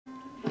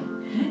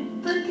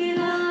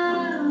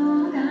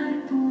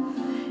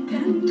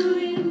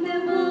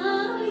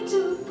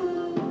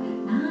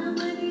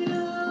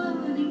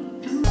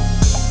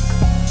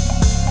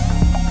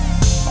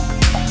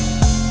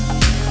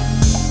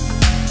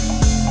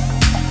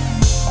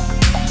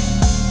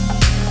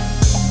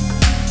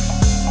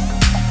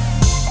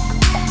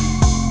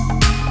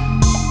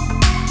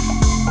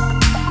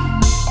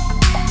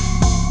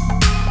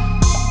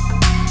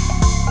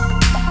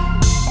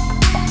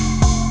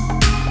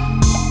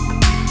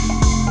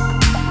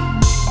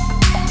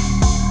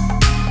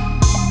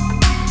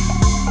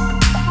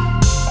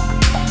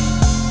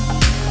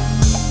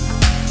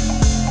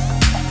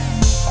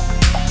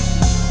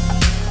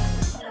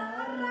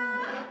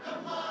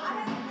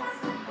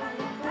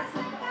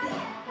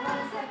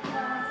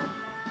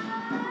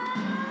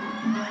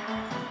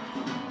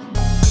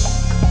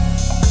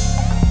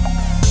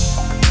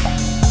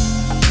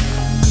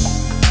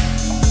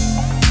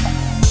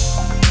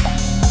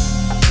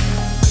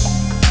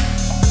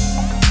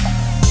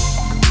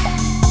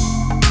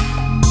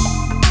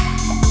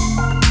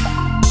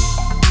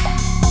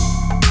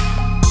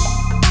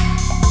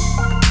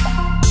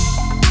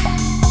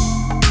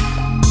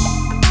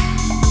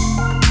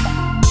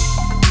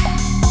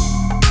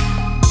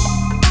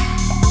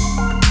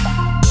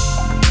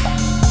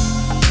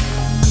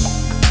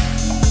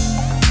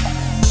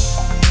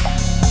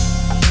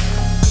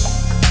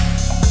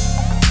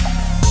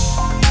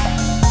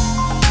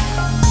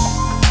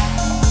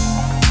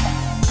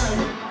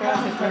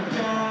Hello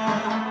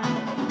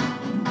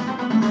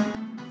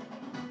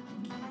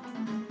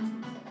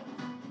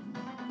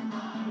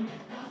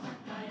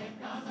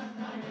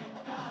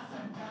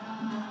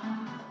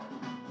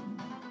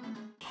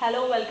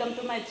welcome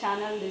to my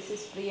channel. This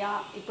is Priya.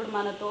 ఇప్పుడు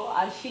మనతో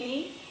Harshini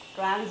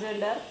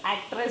transgender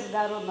actress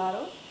గారు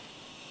ఉన్నారు.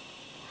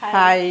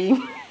 హాయ్,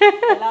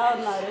 ఎలా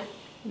ఉన్నారు?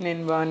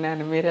 నేను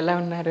బాగున్నాను. మీరు ఎలా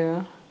ఉన్నారు?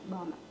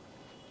 బాగున్నా.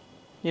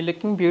 You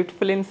looking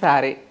beautiful in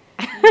sorry.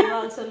 You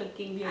also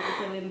looking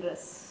beautiful in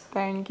dress.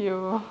 Thank you.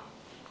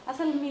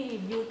 అసలు మీ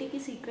బ్యూటీకి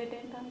సీక్రెట్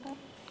ఏంటంటారు?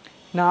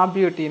 నా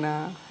బ్యూటీనా?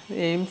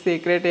 ఏం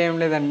సీక్రెట్ ఏం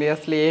లేదండి.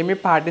 అసలు ఏమీ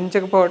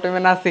పాటించకపోవటమే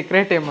నా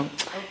సీక్రెట్ ఏమో.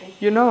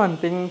 You know one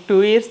thing, 2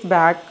 years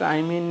back, I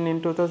mean నేను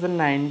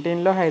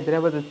 2019లో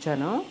హైదరాబాద్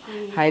వచ్చాను.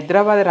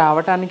 హైదరాబాద్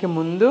రావడానికి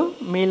ముందు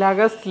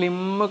మీలాగా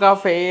స్లిమ్గా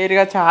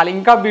ఫెయిర్గా చాలా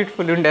ఇంకా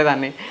బ్యూటిఫుల్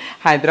ఉండేదాన్ని.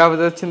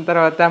 హైదరాబాద్ వచ్చిన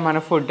తర్వాత మన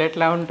ఫుడ్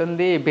ఎట్లా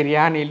ఉంటుంది,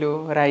 బిర్యానీలు,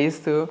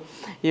 రైస్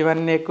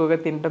ఇవన్నీ ఎక్కువగా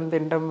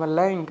తినటం వల్ల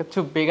ఇంకా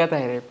చుబ్బీగా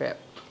తయారైపోయారు.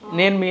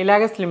 నేను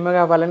మీలాగా స్లిమ్గా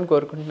అవ్వాలని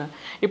కోరుకుంటున్నాను.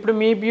 ఇప్పుడు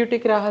మీ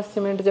బ్యూటీకి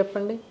రహస్యం ఏంటి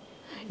చెప్పండి?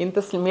 ఇంత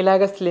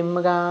మీలాగా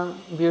స్లిమ్గా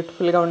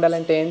బ్యూటిఫుల్గా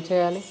ఉండాలంటే ఏం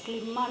చేయాలి?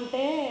 స్లిమ్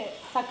అంటే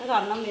చక్కగా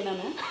అన్నం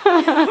తినను.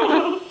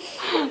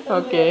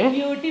 ఓకే.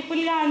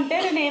 బ్యూటిఫుల్గా అంటే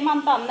నేను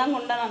ఏమంత అందంగా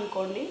ఉండను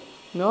అనుకోండి.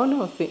 No,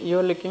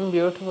 you're looking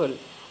beautiful.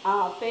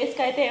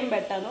 ఫేస్కి అయితే ఏం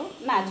పెట్టాను,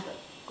 న్యాచురల్.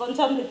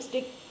 కొంచెం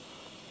లిప్స్టిక్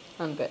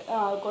అంతే.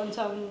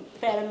 కొంచెం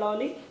ఫెయిర్ అండ్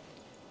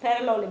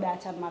లవ్లీ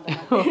బ్యాచ్ అనమాట.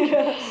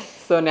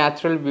 సో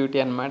న్యాచురల్ బ్యూటీ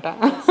అనమాట.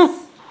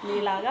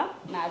 మీలాగా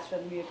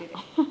న్యాచురల్ బ్యూటీ.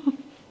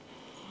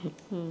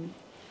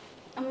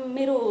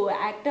 మీరు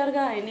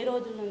యాక్టర్గా ఎన్ని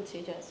రోజుల నుంచి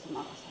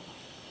చేస్తున్నారు అసలు?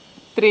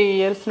 3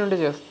 years నుండి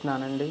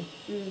చేస్తున్నానండి.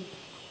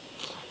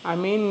 ఐ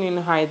మీన్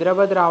నేను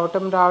హైదరాబాద్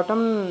రావటం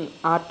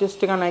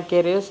ఆర్టిస్ట్గా నా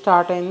కెరీర్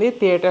స్టార్ట్ అయింది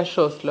థియేటర్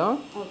షోస్లో.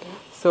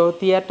 సో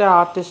థియేటర్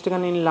ఆర్టిస్ట్గా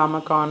నేను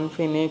లామకాన్,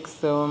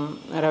 ఫినిక్స్,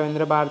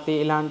 రవీంద్ర భారతి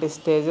ఇలాంటి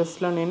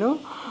స్టేజెస్లో నేను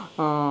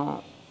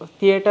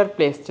థియేటర్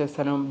ప్లేస్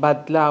చేశాను.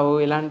 బద్లావు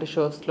ఇలాంటి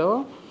షోస్లో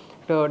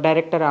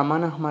డైరెక్టర్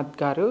అమాన్ అహ్మద్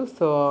గారు,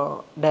 సో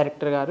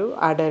డైరెక్టర్ గారు,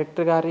 ఆ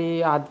డైరెక్టర్ గారి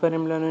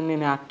ఆధ్వర్యంలోనే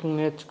నేను యాక్టింగ్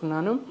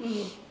నేర్చుకున్నాను.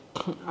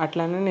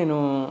 అట్లానే నేను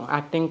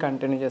యాక్టింగ్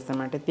కంటిన్యూ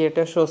చేస్తాను. అంటే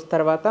థియేటర్ షోస్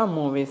తర్వాత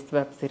మూవీస్,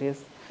 వెబ్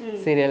సిరీస్,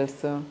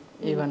 సీరియల్స్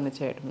ఇవన్నీ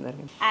చేయడం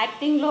జరిగింది.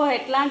 యాక్టింగ్లో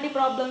ఎట్లాంటి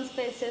ప్రాబ్లమ్స్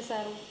ఫేస్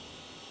చేశారు?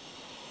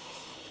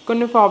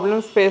 కొన్ని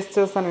ప్రాబ్లమ్స్ ఫేస్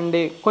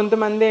చేస్తానండి.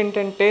 కొంతమంది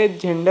ఏంటంటే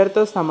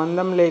జెండర్తో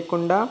సంబంధం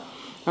లేకుండా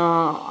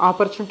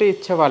ఆపర్చునిటీ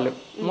ఇచ్చేవాళ్ళు.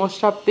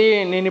 మోస్ట్ ఆఫ్ ది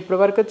నేను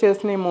ఇప్పటివరకు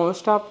చేసిన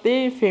most of the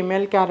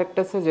female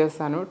characters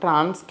చేశాను.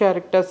 ట్రాన్స్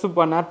క్యారెక్టర్స్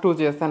 1 or 2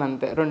 చేశాను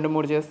అంతే,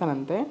 2-3 చేశాను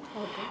అంతే.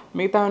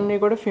 మిగతా అన్నీ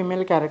కూడా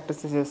ఫీమేల్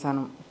క్యారెక్టర్స్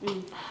చేశాను.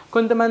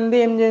 కొంతమంది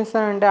ఏం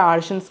చేస్తారంటే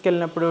ఆడిషన్స్కి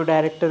వెళ్ళినప్పుడు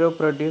డైరెక్టరు,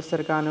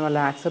 ప్రొడ్యూసర్ కానీ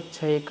వాళ్ళు యాక్సెప్ట్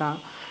చేయక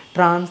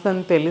ట్రాన్స్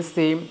అని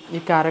తెలిసి ఈ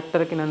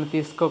క్యారెక్టర్కి నన్ను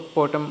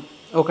తీసుకోకపోవటం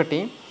ఒకటి.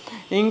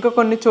 ఇంకా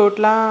కొన్ని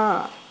చోట్ల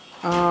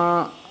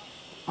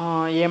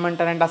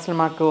ఏమంటారంటే అసలు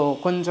మాకు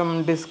కొంచెం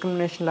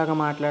డిస్క్రిమినేషన్ లాగా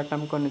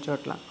మాట్లాడటం.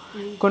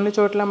 కొన్ని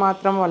చోట్ల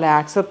మాత్రం వాళ్ళు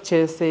యాక్సెప్ట్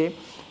చేసి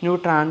నువ్వు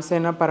ట్రాన్స్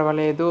అయినా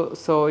పర్వాలేదు,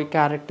 సో ఈ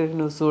క్యారెక్టర్కి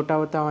నువ్వు సూట్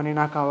అవుతావని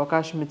నాకు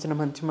అవకాశం ఇచ్చిన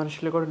మంచి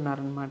మనుషులు కూడా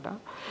ఉన్నారనమాట.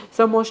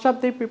 So most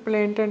of the people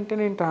ఏంటంటే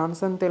నేను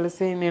ట్రాన్స్ అని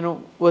తెలిసి నేను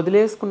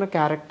వదిలేసుకున్న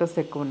క్యారెక్టర్స్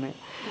ఎక్కువ ఉన్నాయి.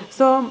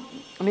 సో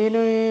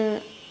నేను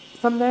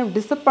సమ్టైమ్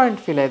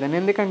డిసప్పాయింట్ ఫీల్ అయ్యాను.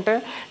 ఎందుకంటే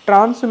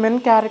ట్రాన్స్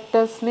ఉమెన్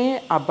క్యారెక్టర్స్ని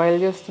అబ్బాయిలు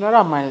చేస్తున్నారు,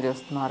 అమ్మాయిలు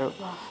చేస్తున్నారు.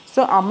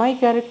 సో అమ్మాయి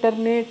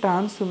క్యారెక్టర్ని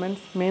ట్రాన్స్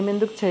ఉమెన్స్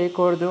మేమెందుకు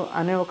చేయకూడదు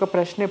అనే ఒక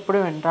ప్రశ్న ఎప్పుడూ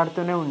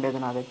వెంటాడుతూనే ఉండేది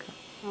నా దగ్గర.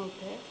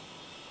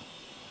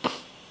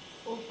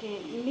 ఓకే,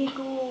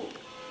 మీకు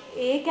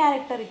ఏ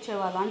క్యారెక్టర్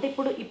ఇచ్చేవాళ్ళు? అంటే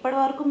ఇప్పటి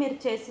వరకు మీరు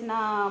చేసిన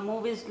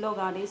మూవీస్లో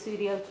కానీ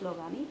సీరియల్స్లో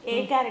కానీ ఏ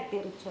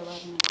క్యారెక్టర్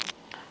ఇచ్చేవాళ్ళు?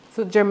 సో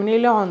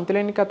జెమినీలో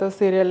అంతులేని కథ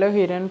సీరియల్లో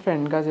హీరోయిన్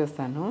ఫ్రెండ్గా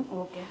చేశాను.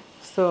 ఓకే.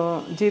 సో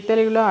జీ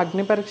తెలుగులో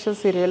అగ్ని పరీక్ష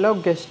సీరియల్లో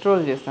గెస్ట్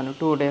రోల్ చేశాను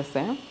 2 days.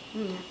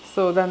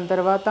 సో దాని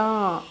తర్వాత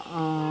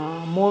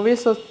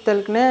మూవీస్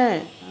వస్తేనే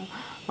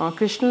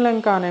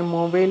కృష్ణలంక అనే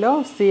మూవీలో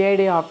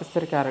సిఐడి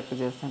ఆఫీసర్ క్యారెక్టర్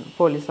చేశాను,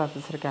 పోలీస్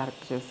ఆఫీసర్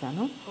క్యారెక్టర్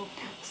చేశాను.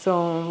 సో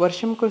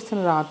వర్షం కురిసిన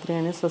రాత్రి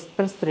అనే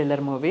సస్పెన్స్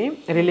థ్రిల్లర్ మూవీ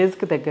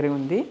రిలీజ్కి దగ్గర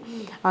ఉంది.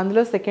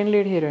 అందులో సెకండ్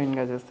లీడ్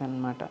హీరోయిన్గా చేశాను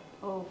అనమాట.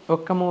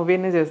 ఒక్క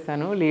మూవీనే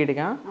చేస్తాను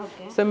లీడ్గా.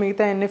 సో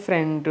మిగతా అన్ని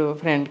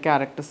ఫ్రెండ్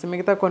క్యారెక్టర్స్,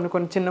 మిగతా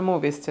కొన్ని చిన్న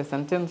మూవీస్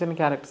చేస్తాను. చిన్న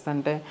క్యారెక్టర్స్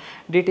అంటే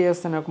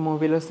డిటిఎస్ అనే ఒక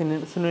మూవీలో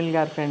సునీల్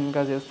గారి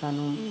ఫ్రెండ్గా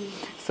చేస్తాను.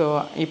 సో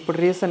ఇప్పుడు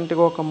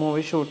రీసెంట్గా ఒక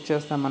మూవీ షూట్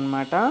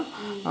చేస్తామన్నమాట,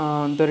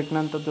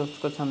 దొరికినంత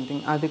దోసుకో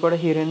సంథింగ్, అది కూడా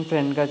హీరోయిన్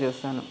ఫ్రెండ్గా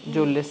చేస్తాను.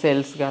 జూలీ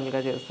సేల్స్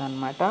గర్ల్గా చేస్తాను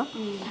అనమాట.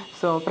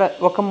 సో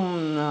ఒక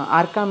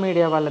ఆర్కా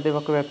మీడియా వాళ్ళది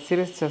ఒక వెబ్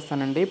సిరీస్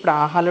చేస్తానండి. ఇప్పుడు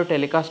ఆహాలో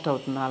టెలికాస్ట్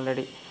అవుతుంది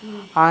ఆల్రెడీ.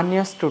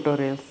 ఆన్యాస్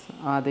ట్యూటోరియల్స్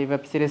అది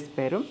వెబ్ సిరీస్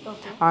పేరు.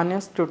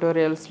 ఆన్యాస్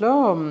ట్యూటోరియల్స్లో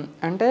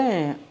అంటే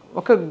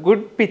ఒక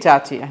గుడ్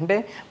పిచాచి అంటే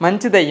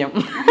మంచి దయ్యం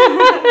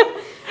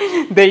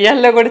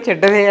దెయ్యాల్లో కూడా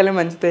చెడ్డ దెయ్యాలు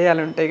మంచి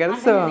దెయ్యాలు ఉంటాయి కదా.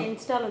 సో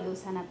ఇన్స్టాలో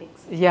చూసాను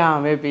పిక్స్. Yeah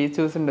maybe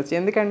చూసుండొచ్చు.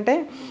 ఎందుకంటే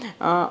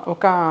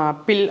ఒక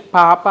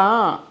పాప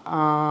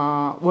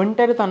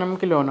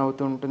ఒంటరితనంకి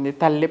లోనవుతూ ఉంటుంది.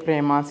 తల్లి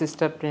ప్రేమ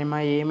సిస్టర్ ప్రేమ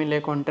ఏమీ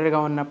లేక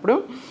ఒంటరిగా ఉన్నప్పుడు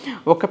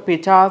ఒక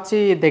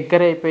పిచాచి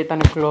దగ్గర అయిపోయి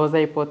తనకు క్లోజ్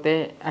అయిపోతే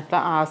అట్లా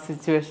ఆ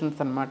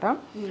సిచ్యువేషన్స్ అనమాట.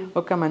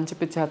 ఒక మంచి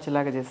పిచాచి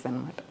లాగా చేస్తాను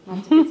అనమాట.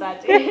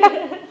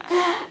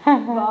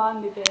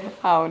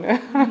 అవును.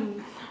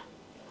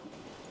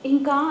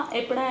 ఇంకా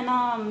ఎప్పుడైనా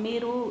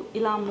మీరు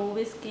ఇలా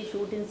మూవీస్కి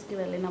షూటింగ్స్కి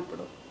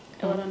వెళ్ళినప్పుడు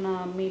ఎవరైనా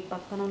మీ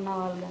పక్కన ఉన్న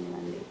వాళ్ళు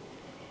కానివ్వండి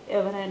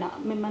ఎవరైనా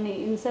మిమ్మల్ని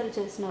ఇన్సల్ట్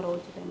చేసిన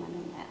రోజులు ఏమైనా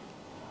ఉన్నాయా?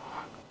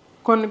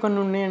 కొన్ని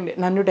ఉన్నాయండి.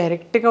 నన్ను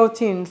డైరెక్ట్గా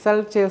వచ్చి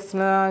ఇన్సల్ట్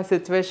చేసిన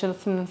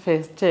సిచ్యువేషన్స్ నేను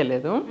ఫేస్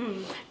చేయలేదు.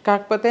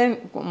 కాకపోతే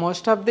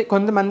మోస్ట్ ఆఫ్ ది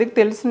కొంతమందికి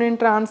తెలుసు నేను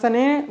ట్రాన్స్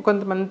అని,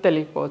 కొంతమంది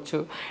తెలియకపోవచ్చు.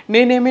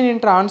 నేను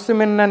ట్రాన్స్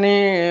విమెన్ అని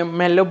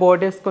మెల్లో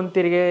బోర్డు వేసుకొని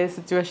తిరిగే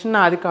సిచ్యువేషన్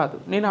నాది కాదు.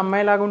 నేను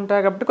అమ్మాయిలాగా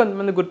ఉంటాను కాబట్టి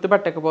కొంతమంది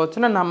గుర్తుపట్టకపోవచ్చు,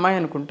 నన్ను అమ్మాయి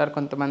అనుకుంటారు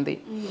కొంతమంది.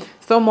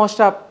 సో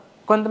మోస్ట్ ఆఫ్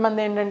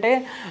కొంతమంది ఏంటంటే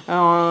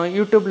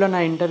యూట్యూబ్లో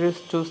నా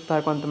ఇంటర్వ్యూస్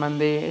చూస్తారు,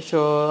 కొంతమంది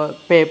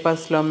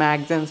పేపర్స్లో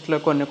మ్యాగజైన్స్లో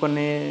కొన్ని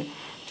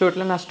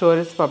చోట్ల నా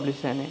స్టోరీస్ పబ్లిష్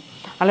అయినాయి.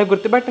 అలా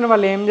గుర్తుపట్టిన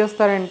వాళ్ళు ఏం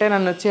చేస్తారంటే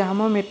నన్ను వచ్చి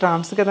అమ్మో మీరు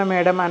ట్రాన్స్ కదా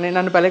మేడం అని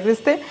నన్ను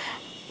పలకరిస్తే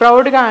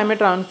ప్రౌడ్గా ఆమె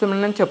ట్రాన్స్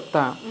అని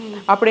చెప్తా.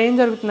 అప్పుడు ఏం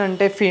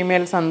జరుగుతుందంటే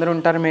ఫీమేల్స్ అందరూ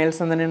ఉంటారు, మేల్స్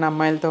అందరూ, నేను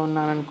అమ్మాయిలతో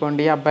ఉన్నాను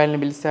అనుకోండి,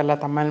 అబ్బాయిలని పిలిస్తే అలా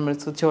అమ్మాయిలను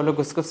పిలుస్తూ చెవులో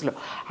గుసగుసలు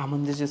ఆ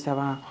ముందు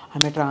చూసావా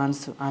ఆమె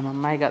ట్రాన్స్ ఆమె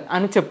అమ్మాయి కాదు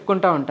అని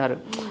చెప్పుకుంటూ ఉంటారు.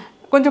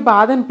 కొంచెం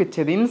బాధ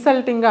అనిపించేది,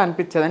 ఇన్సల్టింగ్గా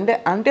అనిపించేది.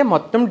 అంటే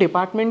మొత్తం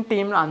డిపార్ట్మెంట్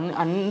టీంలో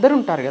అందరూ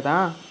ఉంటారు కదా.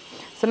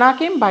 సో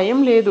నాకేం భయం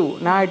లేదు,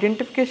 నా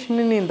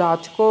ఐడెంటిఫికేషన్ని నేను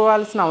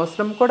దాచుకోవాల్సిన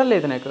అవసరం కూడా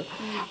లేదు నాకు.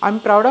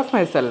 I'm proud of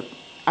my self.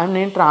 And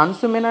నేను ట్రాన్స్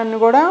ఉమెన్ అని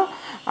కూడా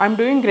ఐఎమ్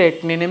డూయింగ్ గ్రేట్.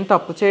 నేనేం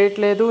తప్పు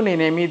చేయట్లేదు,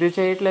 నేనేమి ఇది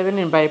చేయట్లేదు,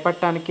 నేను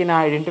భయపడటానికి నా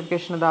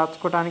ఐడెంటిఫికేషన్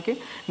దాచుకోవడానికి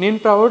నేను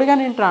ప్రౌడ్గా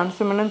నేను ట్రాన్స్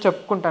ఉమెన్ అని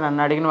చెప్పుకుంటాను.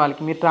 నన్ను అడిగిన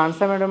వాళ్ళకి మీరు ట్రాన్స్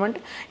మేడం అంటే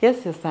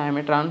ఎస్ ఐఎమ్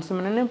ట్రాన్స్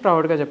ఉమెన్ అని నేను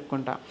ప్రౌడ్గా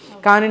చెప్పుకుంటా.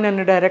 కానీ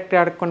నన్ను డైరెక్ట్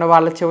అడగకుండా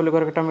వాళ్ళ చెవులు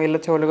కొరకటం వీళ్ళ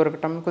చెవులు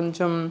కొరకటం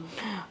కొంచెం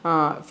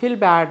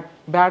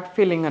బ్యాడ్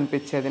ఫీలింగ్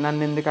అనిపించేది.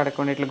 నన్ను ఎందుకు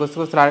అడగకుండా ఇట్లా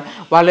గుసగుసరా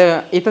వాళ్ళు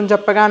ఇతను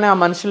చెప్పగానే ఆ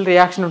మనుషుల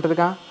రియాక్షన్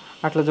ఉంటుందిగా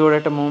అట్లా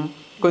చూడటము,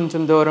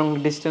 కొంచెం దూరం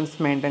డిస్టెన్స్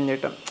మెయింటైన్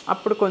చేయటం,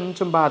 అప్పుడు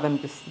కొంచెం బాధ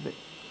అనిపిస్తుంది.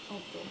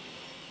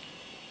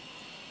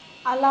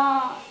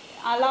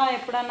 అలా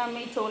ఎప్పుడైనా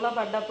మీ చెవులో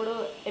పడ్డప్పుడు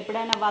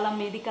ఎప్పుడైనా వాళ్ళ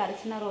మీదికి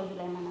అరిచిన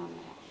రోజులు ఏమైనా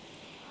ఉన్నాయా?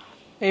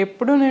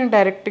 ఎప్పుడు నేను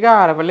డైరెక్ట్గా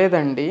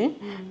అరవలేదండి.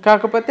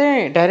 కాకపోతే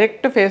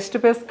డైరెక్ట్ ఫేస్ టు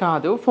ఫేస్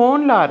కాదు,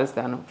 ఫోన్లో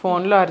అరిస్తాను.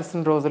 ఫోన్లో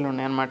అరిసిన రోజులు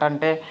ఉన్నాయన్నమాట.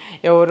 అంటే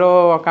ఎవరో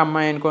ఒక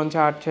అమ్మాయిని కొంచెం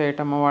చాట్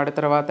చేయటము, వాడి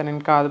తర్వాత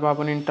నేను కాదు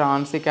బాబు నేను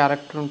ట్రాన్స్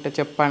క్యారెక్టర్ ఉంటే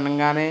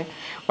చెప్పనగానే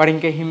వాడు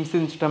ఇంకా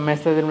హింసించడం,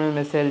 మెసేజ్ మీద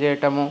మెసేజ్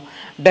చేయటము,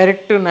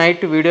 డైరెక్ట్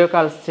నైట్ వీడియో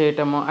కాల్స్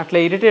చేయటము, అట్లా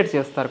ఇరిటేట్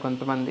చేస్తారు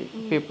కొంతమంది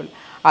పీపుల్.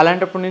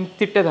 అలాంటప్పుడు నేను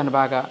తిట్టేదాన్ని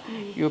బాగా,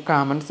 ఇవి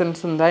కామన్ సెన్స్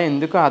ఉందా,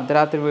 ఎందుకు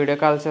అర్ధరాత్రి వీడియో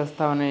కాల్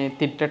చేస్తామని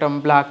తిట్టడం,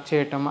 బ్లాక్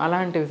చేయటం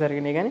అలాంటివి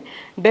జరిగినాయి. కానీ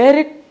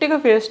డైరెక్ట్గా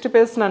ఫేస్ టు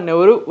ఫేస్ నన్ను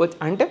ఎవరు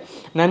అంటే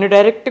నన్ను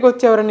డైరెక్ట్గా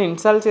వచ్చి ఎవరైనా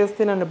ఇన్సల్ట్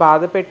చేస్తే నన్ను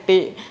బాధ పెట్టి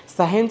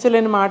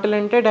సహించలేని మాటలు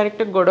అంటే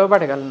డైరెక్ట్గా గొడవ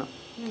పడగలను.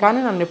 కానీ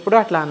నన్ను ఎప్పుడు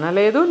అట్లా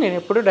అనలేదు, నేను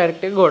ఎప్పుడు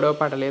డైరెక్ట్గా గొడవ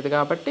పడలేదు,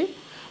 కాబట్టి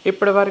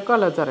ఇప్పటి వరకు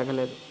అలా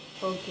జరగలేదు.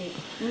 ఓకే,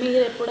 మీరు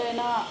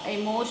ఎప్పుడైనా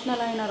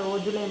ఎమోషనల్ అయిన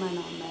రోజులు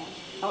ఏమైనా ఉన్నాయా?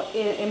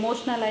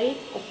 ఎమోషనల్ అయ్యి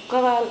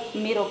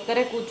మీరు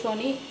ఒక్కరే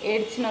కూర్చొని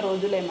ఏడ్చిన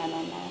రోజులు ఏమైనా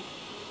ఉన్నాయా?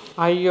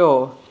 అయ్యో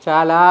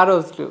చాలా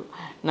రోజులు.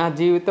 నా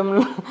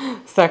జీవితంలో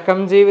సగం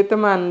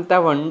జీవితం అంతా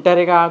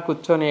ఒంటరిగా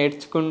కూర్చొని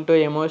ఏడ్చుకుంటూ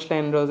ఎమోషనల్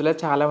అయిన రోజులే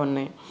చాలా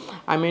ఉన్నాయి.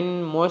 I mean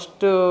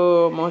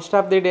most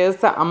of the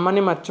days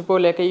అమ్మని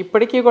మర్చిపోలేక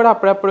ఇప్పటికీ కూడా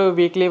అప్పుడప్పుడు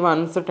వీక్లీ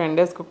వన్స్ 10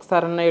 డేస్కి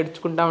ఒకసారన్నా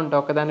ఏడ్చుకుంటూ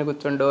ఉంటాను ఒకదాన్ని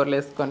కూర్చొని డోర్లు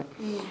వేసుకొని.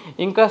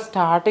 ఇంకా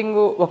స్టార్టింగ్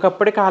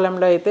ఒకప్పటి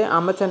కాలంలో అయితే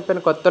అమ్మ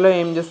చనిపోయిన కొత్తలో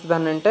ఏం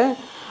చేస్తుందనంటే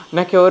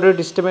నాకు ఎవరు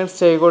డిస్టర్బెన్స్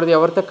చేయకూడదు,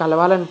 ఎవరితో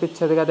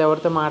కలవాలనిపించదు కదా,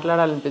 ఎవరితో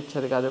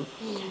మాట్లాడాలనిపించదు కాదు.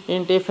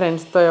 ఏంటి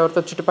ఫ్రెండ్స్తో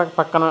ఎవరితో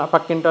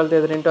పక్కింటి వాళ్ళతో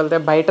ఎదురింటి వాళ్ళతో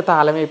బయట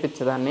తాళం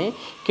వేయించేదాన్ని,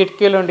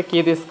 కిటికీలో ఉండి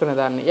కీ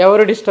తీసుకునేదాన్ని,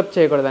 ఎవరు డిస్టర్బ్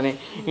చేయకూడదని.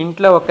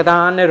 ఇంట్లో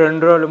ఒకదాన్ని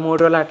 2 రోజులు 3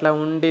 రోజులు అట్లా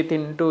ఉండి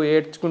తింటూ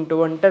ఏడ్చుకుంటూ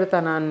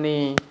ఒంటరితనాన్ని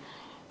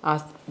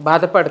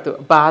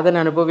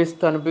బాధను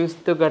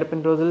అనుభవిస్తూ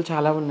గడిపిన రోజులు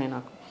చాలా ఉన్నాయి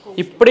నాకు.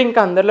 ఇప్పుడు ఇంకా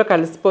అందరిలో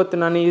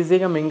కలిసిపోతున్నాను,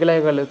 ఈజీగా మింగిల్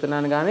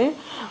అయ్యగలుగుతున్నాను. కానీ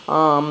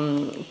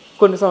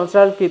కొన్ని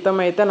సంవత్సరాల క్రితం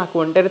అయితే నాకు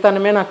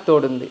ఒంటరితనమే నాకు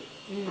తోడుంది.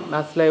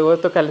 అసలు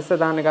ఎవరితో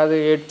కలిసేదాన్ని కాదు,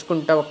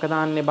 ఏడ్చుకుంటా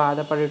ఒక్కదాన్ని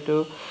బాధపడుతూ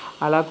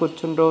అలా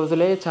కూర్చున్న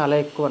రోజులే చాలా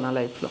ఎక్కువ నా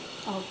లైఫ్లో.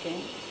 ఓకే,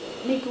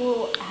 మీకు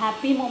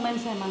హ్యాపీ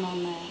మూమెంట్స్ ఏమైనా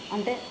ఉన్నాయా?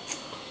 అంటే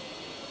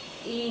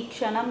ఈ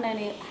క్షణం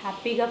నేను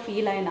హ్యాపీగా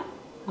ఫీల్ అయినా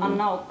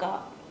అన్న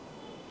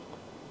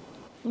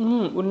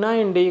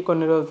ఉన్నాయండి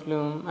కొన్ని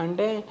రోజులు.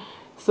 అంటే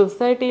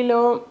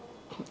సొసైటీలో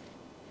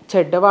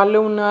చెడ్డవాళ్ళు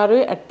ఉన్నారు,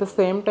 అట్ ద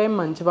సేమ్ టైం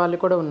మంచి వాళ్ళు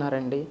కూడా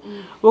ఉన్నారండి.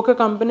 ఒక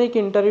కంపెనీకి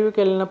ఇంటర్వ్యూకి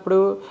వెళ్ళినప్పుడు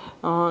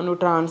నువ్వు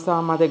ట్రాన్సా,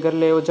 మా దగ్గర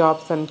లేవు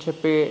జాబ్స్ అని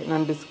చెప్పి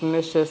నన్ను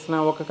డిస్క్రిమినేట్ చేసిన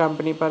ఒక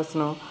కంపెనీ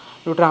పర్సన్,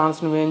 నువ్వు ట్రాన్స్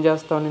నువ్వేం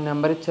చేస్తావు, నీ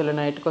నెంబర్ ఇచ్చేలా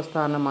నైట్కి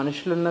వస్తావు అన్న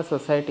మనుషులు ఉన్న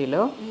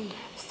సొసైటీలో.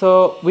 So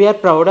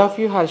we are proud of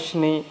you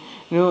Harshini,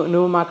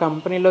 నువ్వు మా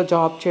కంపెనీలో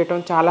జాబ్ చేయటం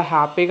చాలా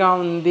హ్యాపీగా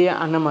ఉంది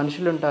అన్న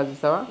మనుషులు ఉంటారు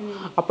చూసావా,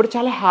 అప్పుడు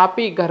చాలా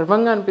హ్యాపీ,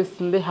 గర్వంగా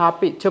అనిపిస్తుంది,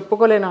 హ్యాపీ,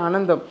 చెప్పుకోలేని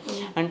ఆనందం.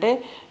 అంటే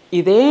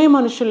ఇదే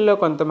మనుషుల్లో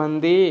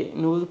కొంతమంది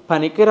నువ్వు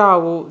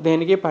పనికిరావు,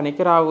 దేనికి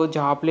పనికిరావు,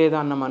 జాబ్ లేదు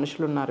అన్న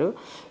మనుషులు ఉన్నారు.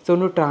 సో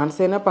నువ్వు ట్రాన్స్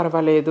అయినా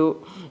పర్వాలేదు,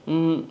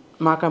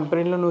 మా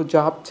కంపెనీలో నువ్వు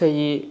జాబ్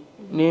చెయ్యి,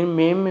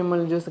 మేము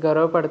మిమ్మల్ని చూసి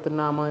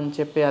గర్వపడుతున్నాము అని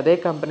చెప్పి అదే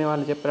కంపెనీ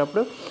వాళ్ళు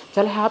చెప్పినప్పుడు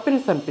చాలా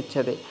హ్యాపీనెస్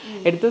అనిపించేది.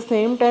 ఎట్ ద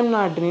సేమ్ టైం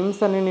నా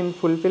డ్రీమ్స్ అని నేను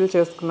ఫుల్ఫిల్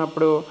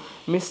చేసుకున్నప్పుడు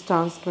మిస్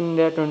ట్రాన్స్జెండర్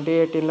ఇండియా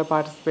 2018లో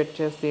పార్టిసిపేట్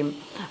చేసి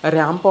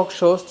ర్యాంప్ వాక్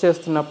షోస్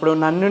చేస్తున్నప్పుడు,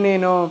 నన్ను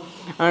నేను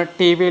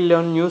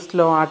టీవీలో,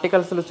 న్యూస్లో,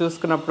 ఆర్టికల్స్లో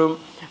చూసుకున్నప్పుడు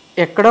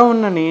ఎక్కడో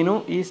ఉన్న నేను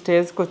ఈ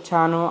స్టేజ్కి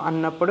వచ్చాను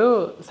అన్నప్పుడు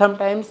some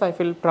times I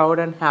feel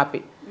proud and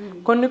happy.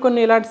 కొన్ని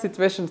ఇలాంటి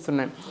సిచ్యువేషన్స్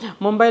ఉన్నాయి.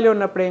 ముంబైలో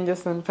ఉన్నప్పుడు ఏం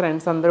చేస్తాను,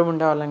 ఫ్రెండ్స్ అందరూ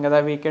ఉండేవాళ్ళం కదా,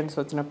 వీకెండ్స్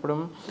వచ్చినప్పుడు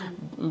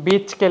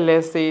బీచ్కి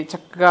వెళ్ళేసి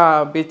చక్కగా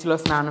బీచ్లో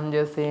స్నానం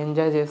చేసి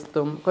ఎంజాయ్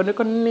చేస్తూ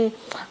కొన్ని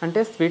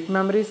అంటే స్వీట్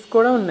మెమరీస్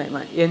కూడా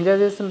ఉన్నాయి. ఎంజాయ్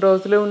చేసిన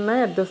రోజులు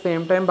ఉన్నాయి, అట్ ద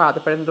సేమ్ టైం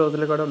బాధపడిన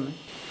రోజులు కూడా ఉన్నాయి.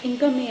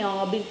 ఇంకా మీ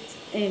హాబీస్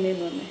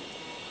ఏమేమి ఉన్నాయి?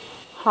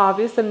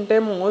 హాబీస్ అంటే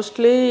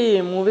మోస్ట్లీ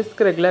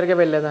మూవీస్కి రెగ్యులర్గా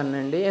వెళ్ళేదాన్ని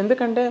అండి.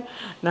 ఎందుకంటే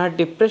నా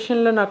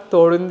డిప్రెషన్లో నాకు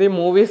తోడుంది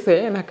మూవీసే.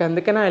 నాకు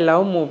అందుకనే ఐ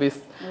లవ్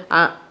మూవీస్.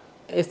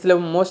 అసలు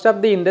మోస్ట్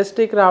ఆఫ్ ది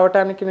ఇండస్ట్రీకి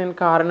రావడానికి నేను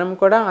కారణం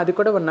కూడా అది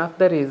కూడా వన్ ఆఫ్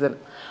ద రీజన్.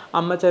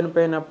 అమ్మ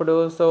చనిపోయినప్పుడు,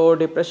 సో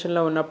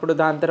డిప్రెషన్లో ఉన్నప్పుడు,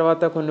 దాని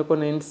తర్వాత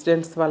కొన్ని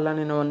ఇన్సిడెంట్స్ వల్ల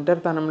నేను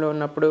ఒంటరితనంలో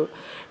ఉన్నప్పుడు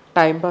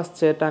టైంపాస్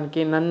చేయడానికి,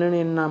 నన్ను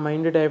నేను నా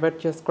మైండ్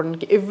డైవర్ట్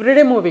చేసుకోవడానికి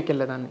ఎవ్రీడే మూవీకి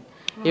వెళ్ళేదాన్ని.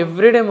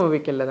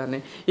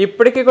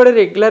 ఇప్పటికీ కూడా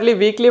రెగ్యులర్లీ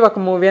వీక్లీ ఒక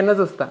మూవీ అన్నా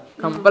చూస్తా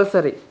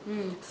కంపల్సరీ.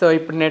 సో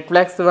ఇప్పుడు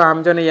నెట్ఫ్లిక్స్,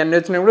 అమెజాన్ ఇవన్నీ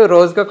వచ్చినప్పుడు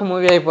రోజుకి ఒక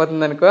మూవీ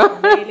అయిపోతుంది అనుకో.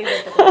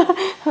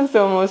 సో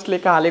మోస్ట్లీ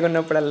ఖాళీగా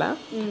ఉన్నప్పుడల్లా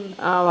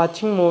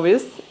వాచింగ్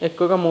మూవీస్,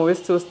 ఎక్కువగా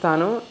మూవీస్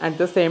చూస్తాను. At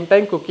the same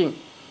time cooking,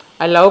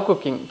 I love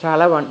cooking,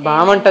 చాలా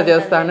బాగా వంట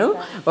చేస్తాను.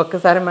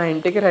 ఒక్కసారి మా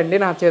ఇంటికి రండి,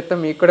 నా చేత్తో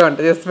మీకు కూడా వంట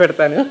చేసి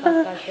పెడతాను.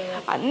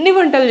 అన్ని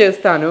వంటలు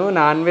చేస్తాను,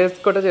 నాన్ వెజ్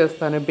కూడా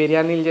చేస్తాను,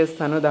 బిర్యానీలు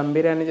చేస్తాను, దమ్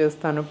బిర్యానీ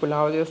చేస్తాను,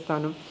 పులావ్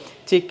చేస్తాను,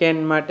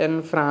 chicken, mutton,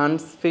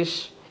 France, fish,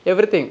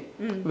 everything.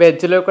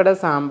 వెజ్లో కూడా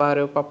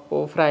సాంబారు, పప్పు,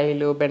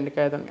 ఫ్రైలు,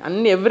 బెండకాయ,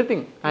 అన్ని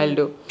ఎవ్రీథింగ్ ఐ విల్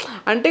డూ.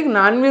 అంటే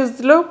నాన్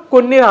వెజ్లో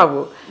కొన్ని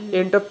రావు,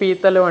 ఏంటో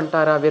పీతలు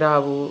అంటారు, అవి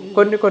రావు.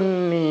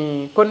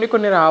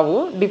 కొన్ని రావు,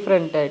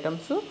 different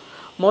items.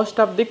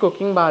 Most of the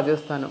cooking బాగా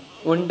చేస్తాను.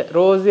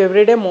 రోజు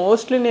ఎవ్రీడే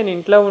మోస్ట్లీ నేను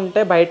ఇంట్లో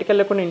ఉంటే, బయటకు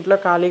వెళ్ళకుండా ఇంట్లో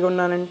ఖాళీగా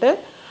ఉన్నానంటే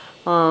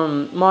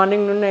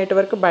మార్నింగ్ నుండి నైట్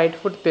వరకు బయట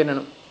ఫుడ్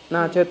తినను.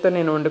 నా చేత్తో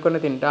నేను వండుకొని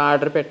తింటా.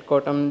 ఆర్డర్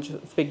పెట్టుకోవటం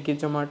స్విగ్గీ,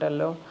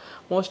 జొమాటోలో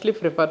మోస్ట్లీ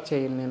ప్రిఫర్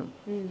చేయను నేను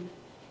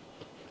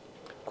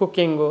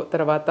కుకింగ్.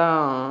 తర్వాత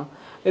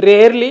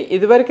రేర్లీ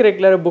ఇదివరకు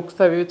రెగ్యులర్ బుక్స్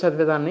అవి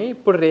చదివేదాన్ని,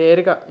 ఇప్పుడు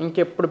రేర్గా,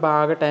 ఇంకెప్పుడు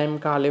బాగా టైం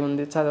ఖాళీ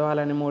ఉంది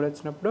చదవాలని మూడు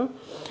వచ్చినప్పుడు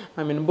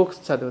బుక్స్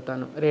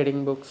చదువుతాను.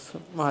 Reading books,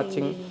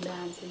 watching.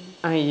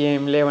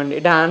 ఏం లేవండి.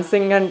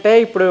 డాన్సింగ్ అంటే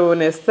ఇప్పుడు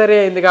నెసరీ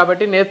అయింది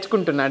కాబట్టి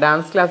నేర్చుకుంటున్నా,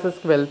 డాన్స్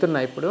క్లాసెస్కి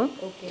వెళ్తున్నా ఇప్పుడు.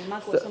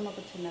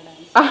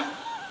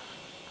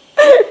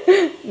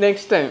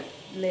 నెక్స్ట్ టైం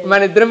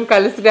మన ఇద్దరం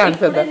కలిసి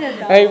డాన్స్ చేద్దాం.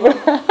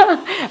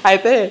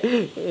 అయితే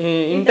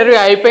ఇంటర్వ్యూ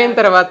అయిపోయిన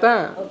తర్వాత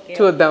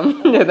చూద్దాం,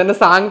 ఏదైనా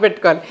సాంగ్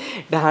పెట్టుకోవాలి.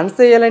 డాన్స్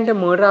చేయాలంటే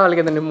మూడు రావాలి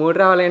కదండి, మూడు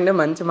రావాలంటే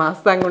మంచి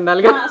మాస్ సాంగ్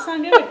ఉండాలి కదా,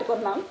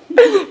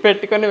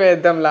 పెట్టుకొని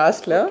వేద్దాం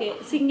లాస్ట్లో.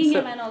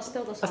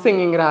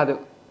 సింగింగ్ రాదు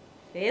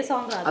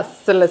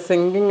అస్సలు.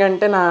 సింగింగ్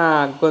అంటే నా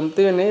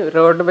గొంతుని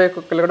రోడ్డు పై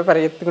కుక్కలు కూడా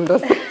పరిగెత్తుకుంటూ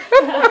వస్తాయి.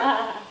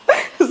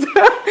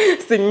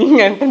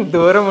 సింగింగ్ అంటే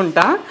దూరం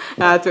ఉంటా.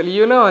 Actually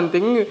you know one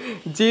thing,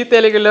 G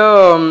తెలుగులో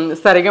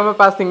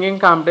సరిగమప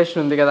సింగింగ్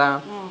కాంపిటీషన్ ఉంది కదా,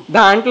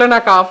 దాంట్లో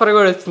నాకు ఆఫర్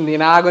కూడా వచ్చింది.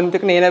 నా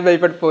గొంతుకు నేనే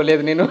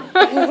భయపడిపోలేదు. నేను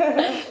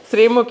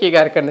శ్రీముఖి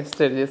గారు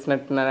కండక్ట్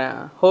చేసినట్టున్నారు,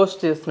 హోస్ట్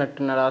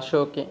చేసినట్టున్నారు ఆ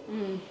షోకి.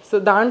 సో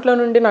దాంట్లో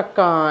నుండి నాకు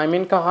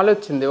కాల్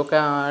వచ్చింది, ఒక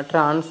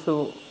ట్రాన్స్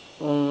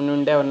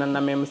నుండి ఎవరన్నా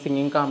మేము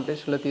సింగింగ్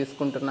కాంపిటీషన్లో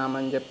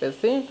తీసుకుంటున్నామని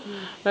చెప్పేసి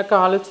నాకు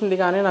కాల్ వచ్చింది.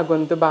 కానీ నా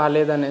గొంతు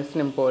బాగాలేదు అనేసి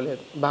నేను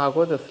పోలేదు.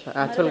 బాగోదు అసలు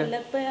యాక్చువల్గా.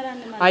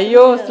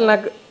 అయ్యో అసలు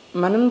నాకు,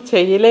 మనం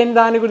చేయలేని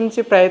దాని గురించి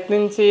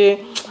ప్రయత్నించి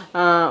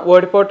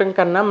ఓడిపోవటం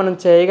కన్నా మనం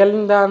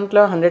చేయగలిగిన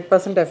దాంట్లో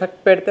 100% ఎఫెక్ట్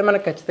పెడితే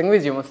మనకు ఖచ్చితంగా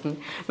విజయం వస్తుంది.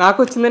 నాకు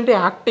వచ్చిందంటే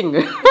యాక్టింగ్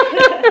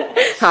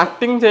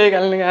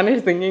చేయగలను, కానీ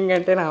సింగింగ్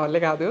అంటే నా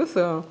వల్లే కాదు.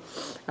 సో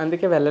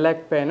అందుకే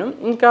వెళ్ళలేకపోయాను.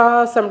 ఇంకా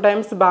సమ్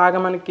టైమ్స్ బాగా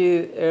మనకి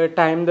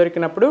టైం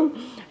దొరికినప్పుడు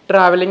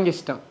ట్రావెలింగ్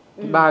ఇష్టం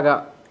బాగా.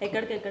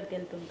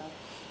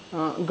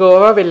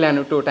 గోవా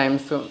వెళ్ళాను 2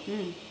 times.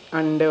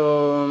 అండ్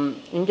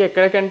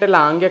ఇంకెక్కడికంటే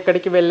లాంగ్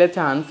ఎక్కడికి వెళ్ళే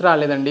ఛాన్స్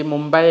రాలేదండి.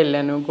 ముంబై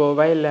వెళ్ళాను,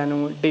 గోవా వెళ్ళాను,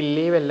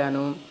 ఢిల్లీ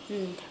వెళ్ళాను,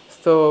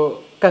 సో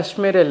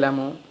కాశ్మీర్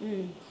వెళ్ళాము.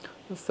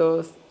 సో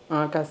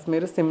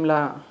కాశ్మీర్, సిమ్లా,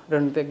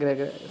 2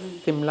 దగ్గర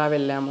సిమ్లా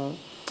వెళ్ళాము.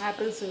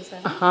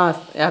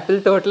 యాపిల్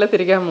తోటలో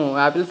తిరిగాము.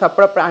 యాపిల్స్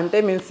అప్పుడప్పుడు, అంటే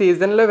మేము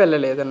సీజన్లో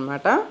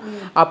వెళ్ళలేదన్నమాట,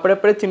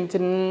 అప్పుడప్పుడే చిన్న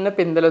చిన్న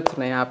పిందెలు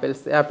వచ్చినాయి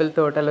యాపిల్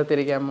తోటలో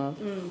తిరిగాము.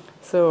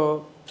 సో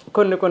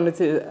కొన్ని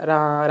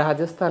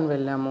రాజస్థాన్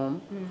వెళ్ళాము,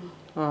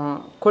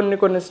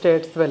 కొన్ని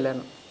స్టేట్స్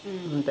వెళ్ళాను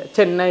అంతే.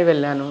 చెన్నై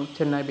వెళ్ళాను,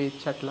 చెన్నై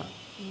బీచ్. అట్లా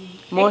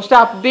మోస్ట్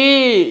ఆఫ్ ది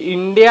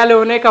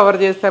ఇండియాలోనే కవర్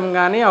చేస్తాం,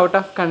 కానీ అవుట్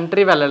ఆఫ్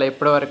కంట్రీ వెళ్ళలే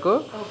ఇప్పటి వరకు.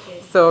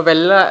 సో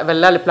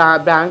వెళ్ళాలి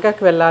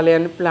బ్యాంకాక్ వెళ్ళాలి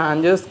అని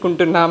ప్లాన్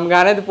చేసుకుంటున్నాం,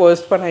 కానీ అది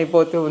పోస్ట్ పోన్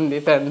అయిపోతూ ఉంది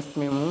ఫ్రెండ్స్.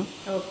 మేము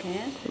ఓకే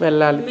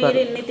వెళ్ళాలి.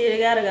 మీరు ఇన్ని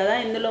తిరిగారు కదా,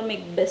 ఇందులో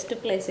మీకు బెస్ట్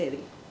ప్లేస్ ఏది?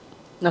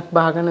 నాకు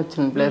బాగా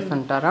నచ్చిన ప్లేస్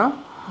అంటారా?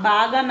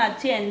 బాగా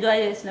నచ్చి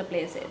ఎంజాయ్ చేసిన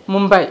ప్లేస్ ఏది?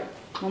 ముంబై.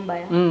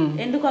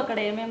 ఎందుకు? అక్కడ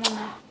ఏమేమి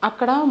ఉన్నాయి?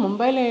 అక్కడ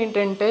ముంబైలో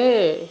ఏంటంటే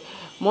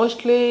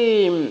మోస్ట్లీ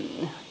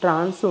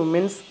ట్రాన్స్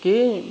ఉమెన్స్కి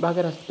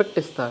బాగా రెస్పెక్ట్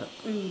ఇస్తారు.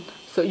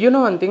 సో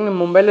వన్ థింగ్, నేను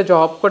ముంబైలో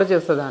జాబ్ కూడా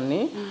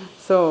చేసేదాన్ని.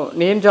 సో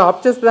నేను జాబ్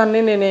చేసేదాన్ని,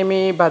 నేనేమి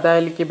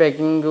బదాయిలకి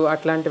బెగ్గింగ్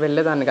అట్లాంటివి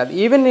వెళ్ళేదాన్ని కాదు.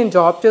 ఈవెన్ నేను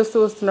జాబ్ చేస్తూ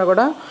వస్తున్నా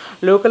కూడా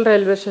లోకల్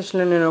రైల్వే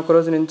స్టేషన్లో నేను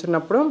ఒకరోజు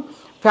నించున్నప్పుడు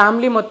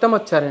ఫ్యామిలీ మొత్తం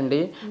వచ్చారండి.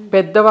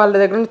 పెద్దవాళ్ళ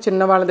దగ్గర నుంచి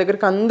చిన్న వాళ్ళ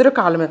దగ్గరికి అందరూ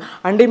కాళ్ళ మీద,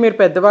 అండి మీరు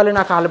పెద్దవాళ్ళు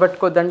నా కాళ్ళు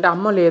పట్టుకోవద్దంటే,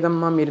 అమ్మ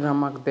లేదమ్మా మీరు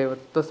మాకు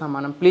దేవతతో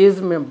సమానం, ప్లీజ్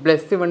మేము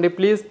బ్లెస్ ఇవ్వండి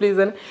ప్లీజ్ ప్లీజ్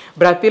అని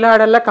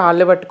బ్రతిలాడల్లా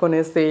కాళ్ళు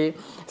పట్టుకొనేసి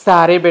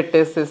శారీ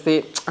పెట్టేసేసి,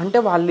 అంటే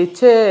వాళ్ళు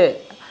ఇచ్చే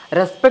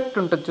రెస్పెక్ట్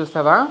ఉంటుంది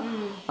చూసావా,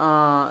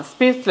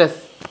 స్పీచ్లెస్,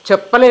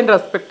 చెప్పలేని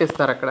రెస్పెక్ట్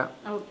ఇస్తారు అక్కడ.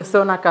 సో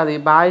నాకు అది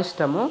బాగా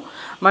ఇష్టము.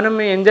 మనం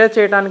ఎంజాయ్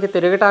చేయడానికి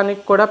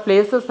తిరగడానికి కూడా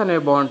ప్లేసెస్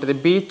అనేవి బాగుంటుంది.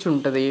 బీచ్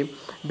ఉంటుంది,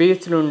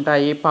 బీచ్లు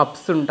ఉంటాయి,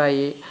 పబ్స్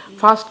ఉంటాయి,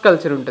 ఫాస్ట్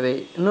కల్చర్ ఉంటుంది.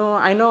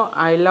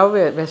 ఐ లవ్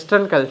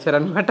వెస్ట్రన్ కల్చర్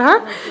అనమాట.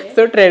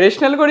 సో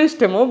ట్రెడిషనల్ కూడా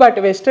ఇష్టము, బట్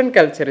వెస్ట్రన్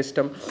కల్చర్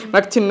ఇష్టం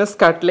నాకు. చిన్న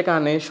స్కర్ట్లు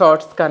కానీ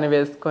షార్ట్స్ కానీ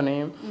వేసుకొని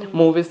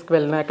మూవీస్కి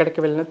వెళ్ళినా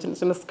ఎక్కడికి వెళ్ళినా చిన్న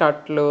చిన్న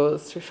స్కర్ట్లు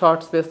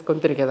షార్ట్స్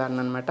వేసుకొని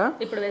తిరిగేదాన్ని అనమాట.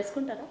 ఇప్పుడు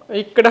వేసుకుంటారా?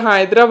 ఇక్కడ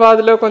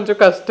హైదరాబాద్లో కొంచెం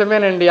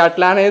కష్టమేనండి,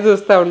 అట్లానే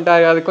చూస్తూ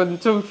ఉంటారు, అది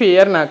కొంచెం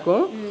ఫియర్ నాకు.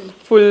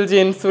 ఫుల్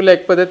జీన్స్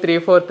లేకపోతే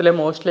 3/4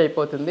 మోస్ట్లీ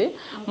అయిపోతుంది.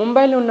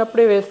 ముంబైలో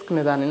ఉన్నప్పుడే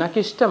వేసుకునేదాన్ని, నాకు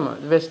ఇష్టం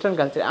వెస్ట్రన్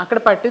కల్చర్. అక్కడ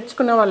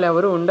పట్టించుకునే వాళ్ళు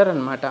ఎవరు ఉండరు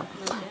అనమాట.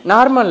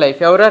 నార్మల్ లైఫ్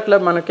ఎవరు అట్లా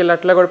మనకి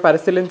అట్లా కూడా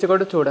పరిశీలించి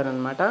కూడా చూడరు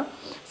అనమాట.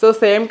 సో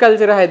సేమ్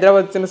కల్చర్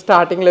హైదరాబాద్ వచ్చిన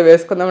స్టార్టింగ్లో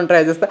వేసుకుందామని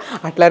ట్రై చేస్తే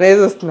అట్లానే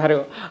చూస్తున్నారు,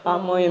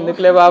 అమ్మో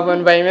ఎందుకులే బాబు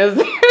అని భయం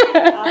వేసి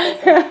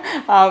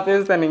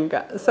ఆపేస్తాను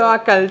ఇంకా. సో ఆ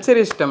కల్చర్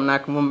ఇష్టం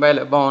నాకు,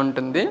 ముంబైలో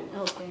బాగుంటుంది.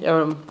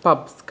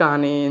 పబ్స్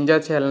కానీ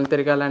ఎంజాయ్ చేయాలని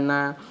తిరగాలన్నా,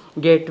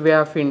 గేట్వే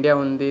ఆఫ్ ఇండియా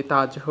ఉంది,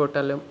 తాజ్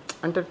హోటల్,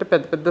 అంటే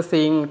పెద్ద పెద్ద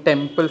సీయింగ్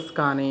టెంపుల్స్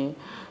కానీ,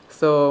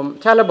 సో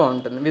చాలా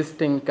బాగుంటుంది.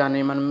 విజిటింగ్ కానీ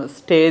మనం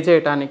స్టే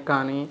చేయడానికి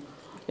కానీ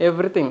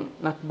ఎవ్రీథింగ్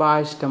నాకు బాగా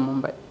ఇష్టం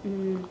ముంబై.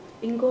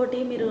 ఇంకోటి,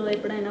 మీరు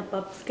ఎప్పుడైనా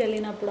పబ్స్కి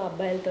వెళ్ళినప్పుడు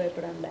అబ్బాయిలతో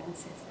ఎప్పుడైనా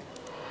డ్యాన్స్ చేస్తారు?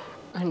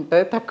 అంటే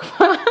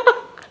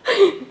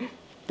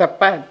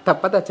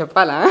తప్పదా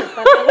చెప్పాలా?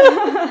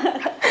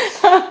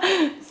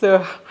 సో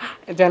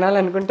జనాలు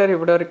అనుకుంటారు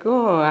ఇప్పటివరకు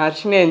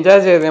హర్షిని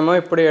ఎంజాయ్ చేయదేమో,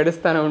 ఇప్పుడు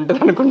ఏడుస్తానే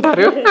ఉంటుంది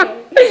అనుకుంటారు.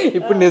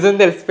 ఇప్పుడు నిజం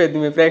తెలిసిపోయింది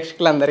మీ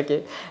ప్రేక్షకులందరికీ.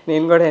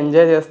 నేను కూడా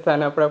ఎంజాయ్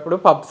చేస్తాను అప్పుడప్పుడు.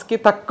 పబ్స్కి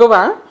తక్కువ,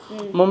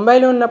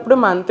 ముంబైలో ఉన్నప్పుడు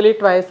మంత్లీ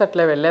ట్వైస్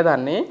అట్లా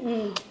వెళ్ళేదాన్ని.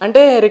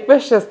 అంటే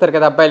రిక్వెస్ట్ చేస్తారు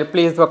కదా అబ్బాయిలు,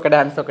 ప్లీజ్ ఒక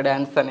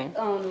డ్యాన్స్ అని,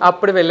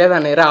 అప్పుడు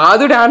వెళ్ళేదాన్ని.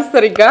 రాదు డ్యాన్స్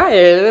సరిగ్గా,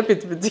 ఏదో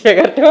పిచ్చి పిచ్చి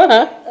ఎగట్టు.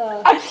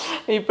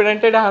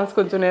 ఇప్పుడంటే డాన్స్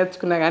కొంచెం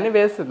నేర్చుకున్నా కానీ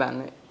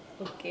వేసేదాన్ని.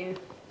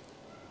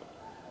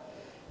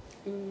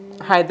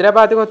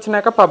 హైదరాబాద్కి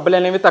వచ్చినాక పబ్బులు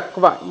అనేవి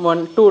తక్కువ,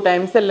 1-2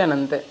 times వెళ్ళాను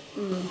అంతే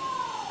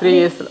 3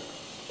 yearsలో.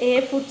 ఏ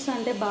ఫుడ్స్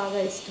అంటే బాగా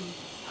ఇష్టం?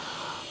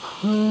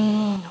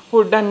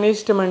 ఫుడ్ అన్నీ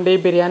ఇష్టం అండి.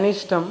 బిర్యానీ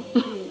ఇష్టం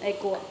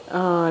ఎక్కువ,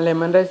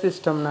 లెమన్ రైస్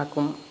ఇష్టం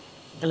నాకు,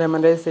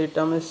 లెమన్ రైస్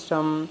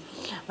ఇష్టం.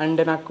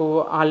 అంటే నాకు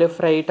ఆలూ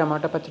ఫ్రై,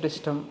 టమాటా పచ్చడి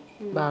ఇష్టం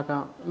బాగా.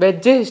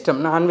 వెజ్ ఇష్టం,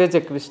 నాన్ వెజ్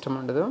ఎక్కువ ఇష్టం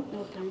ఉండదు.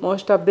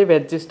 మోస్ట్ ఆఫ్ ది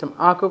వెజ్ ఇష్టం.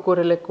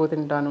 ఆకుకూరలు ఎక్కువ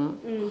తింటాను.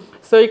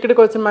 సో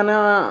ఇక్కడికి వచ్చి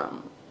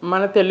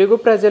మన తెలుగు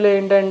ప్రజలు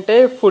ఏంటంటే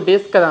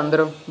ఫుడీస్ కదా,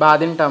 అందరూ బాగా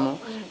తింటాము,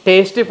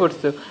 టేస్టీ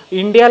ఫుడ్స్.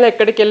 ఇండియాలో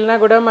ఎక్కడికి వెళ్ళినా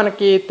కూడా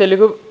మనకి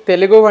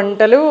తెలుగు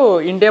వంటలు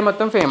ఇండియా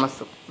మొత్తం ఫేమస్.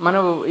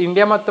 మనం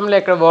ఇండియా మొత్తంలో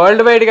ఎక్కడ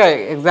వరల్డ్ వైడ్గా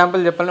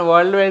ఎగ్జాంపుల్ చెప్పాలంటే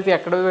వరల్డ్ వైడ్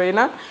ఎక్కడ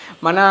పోయినా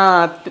మన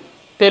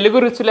తెలుగు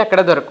రుచులు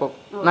ఎక్కడ దొరకవు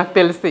నాకు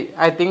తెలిసి,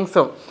 ఐ థింక్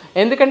సో.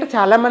 ఎందుకంటే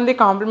చాలామంది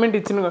కాంప్లిమెంట్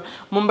ఇచ్చిన,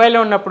 ముంబైలో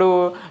ఉన్నప్పుడు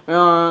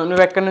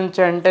నువ్వు ఎక్కడి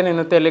నుంచి అంటే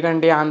నేను తెలుగు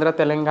అండి, ఆంధ్ర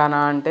తెలంగాణ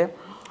అంటే,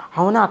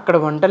 అవునా అక్కడ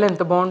వంటలు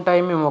ఎంత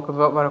బాగుంటాయి, మేము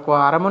ఒక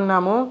వారం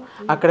ఉన్నాము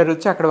అక్కడ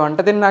రుచి, అక్కడ వంట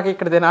తిన్నాక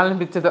ఇక్కడ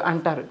తినాలనిపించదు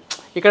అంటారు.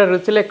 ఇక్కడ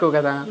రుచులు ఎక్కువ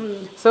కదా.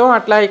 సో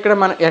అట్లా ఇక్కడ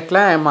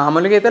ఎట్లా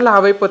మామూలుగా అయితే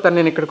లావ్ అయిపోతాను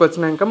నేను ఇక్కడికి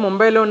వచ్చినాక.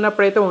 ముంబైలో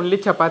ఉన్నప్పుడు అయితే ఓన్లీ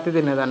చపాతీ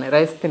తినేదాన్ని,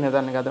 రైస్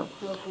తినేదాన్ని కదా,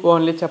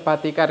 ఓన్లీ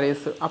చపాతీ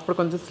కర్రీస్. అప్పుడు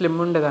కొంచెం స్లిమ్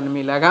ఉండేదాన్ని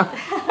మీలాగా.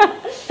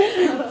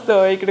 సో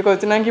ఇక్కడికి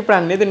వచ్చినాక ఇప్పుడు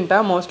అన్నీ తింటా,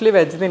 మోస్ట్లీ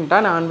వెజ్ తింటా,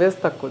 నాన్ వెజ్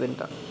తక్కువ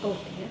తింటా.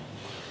 ఓకే,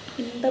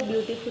 ఇంత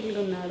బ్యూటిఫుల్గా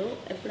ఉన్నారు,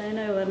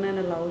 ఎప్పుడైనా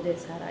ఎవరినైనా లవ్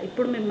చేశారా?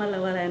 ఇప్పుడు మిమ్మల్ని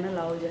ఎవరైనా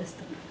లవ్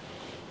చేస్తున్నారు?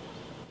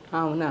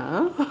 అవునా,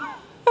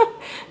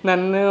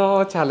 నన్ను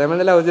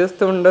చాలామంది లవ్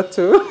చేస్తూ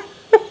ఉండొచ్చు.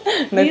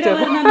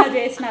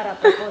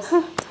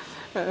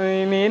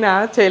 నేనా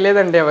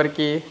చేయలేదండి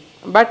ఎవరికి,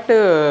 బట్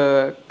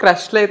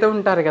క్రష్లు అయితే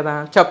ఉంటారు కదా,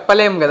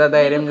 చెప్పలేము కదా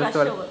ధైర్యం చేసే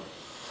వాళ్ళు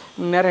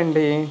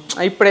ఉన్నారండి.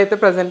 ఇప్పుడైతే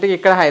ప్రజెంట్గా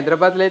ఇక్కడ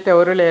హైదరాబాద్లో అయితే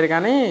ఎవరు లేరు,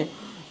 కానీ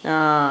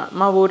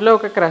మా ఊర్లో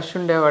ఒక క్రష్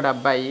ఉండేవాడు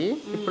అబ్బాయి.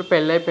 ఇప్పుడు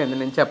పెళ్ళి అయిపోయింది,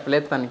 నేను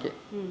చెప్పలేదు తనకి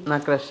నా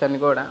క్రష్ అని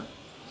కూడా.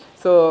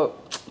 సో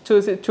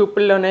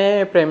చూపుల్లోనే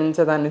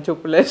ప్రేమించేదాన్ని,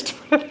 చూపుల్లో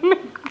ఇష్టపడాను.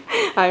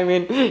 ఐ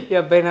మీన్ ఈ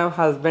అబ్బాయి నా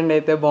హస్బెండ్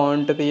అయితే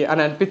బాగుంటుంది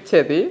అని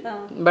అనిపించేది,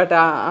 బట్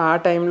ఆ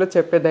టైంలో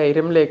చెప్పే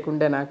ధైర్యం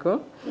లేకుండే నాకు.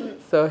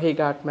 So he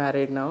got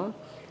married now.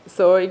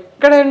 So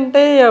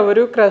ఇక్కడంటే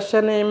ఎవరు క్రష్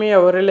అనేమి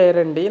ఎవరు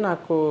లేరండి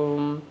నాకు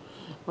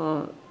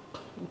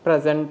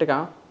ప్రజెంట్గా.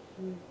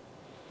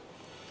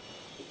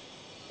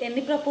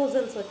 ఎన్ని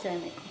ప్రపోజల్స్ వచ్చాయి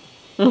మీకు?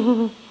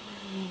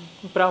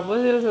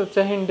 ప్రపోజల్స్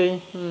వచ్చాయండి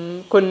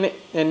కొన్ని.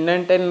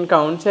 ఎన్నంటే నేను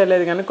కౌంట్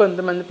చేయలేదు కానీ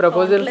కొంతమంది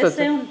ప్రపోజల్స్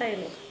వచ్చాయి. ఉంటాయి.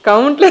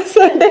 కౌంట్లెస్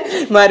అంటే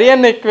మరీ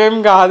అన్న ఎక్కువేం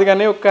కాదు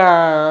కానీ ఒక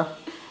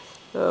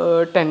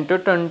 10 to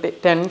 20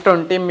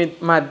 10-20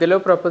 మధ్యలో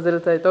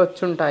ప్రపోజల్స్ అయితే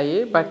వచ్చి ఉంటాయి.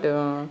 బట్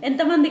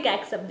ఎంతమందికి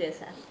యాక్సెప్ట్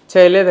చేశారు?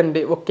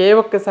 చేయలేదండి.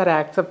 ఒక్కసారి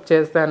యాక్సెప్ట్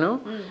చేశాను,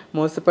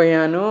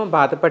 మోసపోయాను,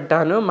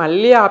 బాధపడ్డాను.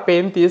 మళ్ళీ ఆ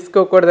పెయిన్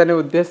తీసుకోకూడదనే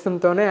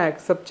ఉద్దేశంతోనే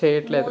యాక్సెప్ట్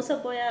చేయట్లేదు.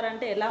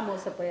 మోసపోయారంటే ఎలా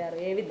మోసపోయారు,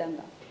 ఏ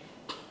విధంగా?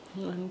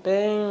 అంటే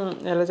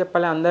ఎలా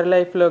చెప్పాలి, అందరి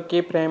లైఫ్లోకి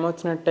ప్రేమ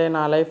వచ్చినట్టే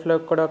నా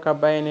లైఫ్లోకి కూడా ఒక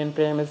అబ్బాయి నేను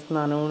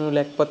ప్రేమిస్తున్నాను, నువ్వు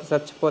లేకపోతే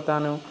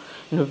చచ్చిపోతాను,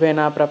 నువ్వే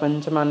నా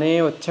ప్రపంచం అని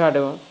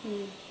వచ్చాడు.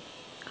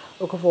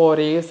 ఒక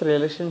 4 years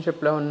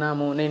రిలేషన్షిప్లో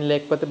ఉన్నాము, నేను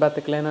లేకపోతే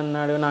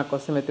బతకలేనన్నాడు, నా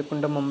కోసం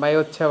వెతుక్కుంటూ ముంబై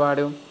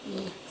వచ్చేవాడు.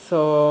 సో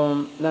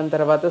దాని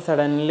తర్వాత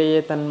సడన్లీ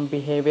తన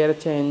బిహేవియర్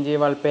చేంజ్,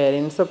 వాళ్ళ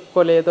పేరెంట్స్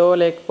ఒప్పుకోలేదో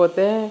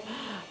లేకపోతే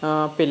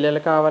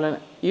పిల్లలు కావాలని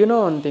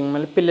వన్ థింగ్,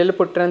 మళ్ళీ పిల్లలు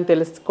పుట్టరని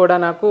తెలిసి కూడా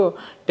నాకు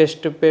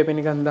టెస్ట్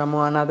బేబీని కందాము,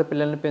 అనాథ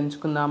పిల్లల్ని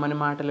పెంచుకుందామని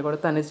మాటలు కూడా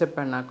తనే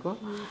చెప్పాడు నాకు.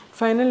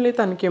 ఫైనల్లీ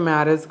తనకి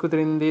మ్యారేజ్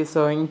కుదిరింది.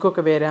 సో ఇంకొక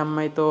వేరే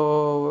అమ్మాయితో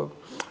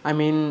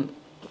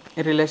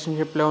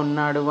రిలేషన్షిప్లో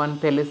ఉన్నాడు అని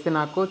తెలిసి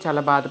నాకు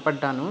చాలా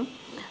బాధపడ్డాను,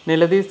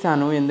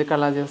 నిలదీశాను ఎందుకు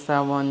అలా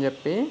చేస్తావు అని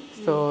చెప్పి.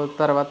 సో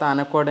తర్వాత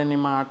అనకూడని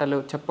మాటలు,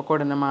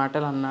 చెప్పకూడని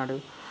మాటలు అన్నాడు.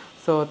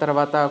 సో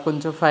తర్వాత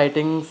కొంచెం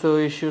ఫైటింగ్స్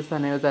ఇష్యూస్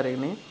అనేవి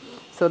జరిగినాయి.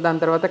 సో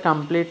దాని తర్వాత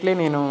కంప్లీట్లీ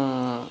నేను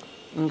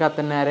ఇంకా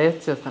అతన్ని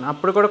అరేంజ్ చేస్తాను.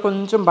 అప్పుడు కూడా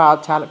కొంచెం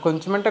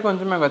కొంచెం అంటే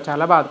కొంచెమే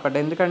చాలా బాధపడ్డా.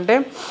 ఎందుకంటే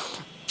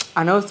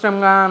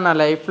అనవసరంగా నా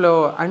లైఫ్లో,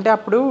 అంటే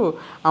అప్పుడు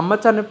అమ్మ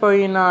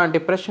చనిపోయిన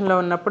డిప్రెషన్లో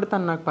ఉన్నప్పుడు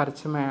తను నాకు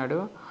పరిచయం అయ్యాడు.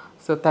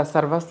 సో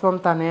సర్వస్వం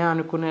తనే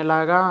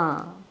అనుకునేలాగా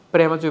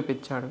ప్రేమ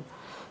చూపించాడు.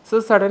 సో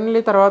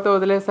సడన్లీ తర్వాత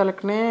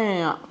వదిలేసలకనే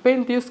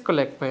పెయిన్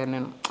తీసుకోలేకపోయాను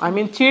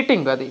నేను.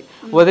 చీటింగ్ అది,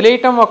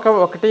 వదిలేయటం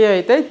ఒకటి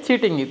అయితే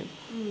చీటింగ్ ఇది.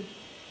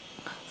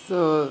 సో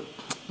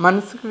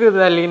మనసుకు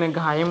కలిగిన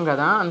గాయం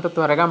కదా, అంత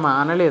త్వరగా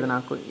మానలేదు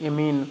నాకు.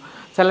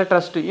 చాలా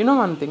ట్రస్ట్.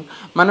 వన్ థింగ్,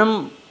 మనం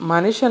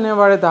మనిషి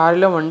అనేవాడి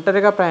దారిలో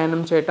ఒంటరిగా ప్రయాణం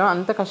చేయటం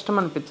అంత కష్టం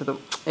అనిపించదు.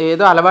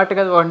 ఏదో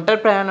అలవాటుగా ఒంటరి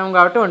ప్రయాణం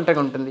కాబట్టి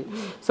ఒంటరిగా ఉంటుంది.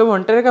 సో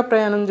ఒంటరిగా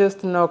ప్రయాణం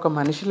చేస్తున్న ఒక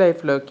మనిషి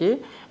లైఫ్లోకి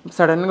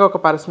సడన్గా ఒక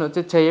పర్సన్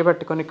వచ్చి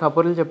చేయబట్టుకొని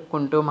కబుర్లు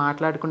చెప్పుకుంటూ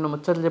మాట్లాడుకుంటూ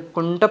ముచ్చట్లు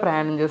చెప్పుకుంటూ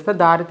ప్రయాణం చేస్తే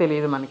దారి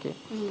తెలియదు మనకి,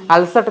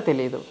 అలసట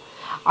తెలియదు.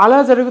 అలా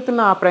జరుగుతున్న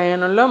ఆ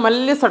ప్రయాణంలో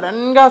మళ్ళీ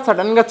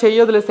సడన్గా చెయ్యి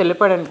వదిలేసి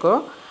వెళ్ళిపోయాడనుకో,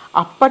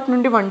 అప్పటి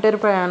నుండి ఒంటరి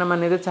ప్రయాణం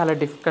అనేది చాలా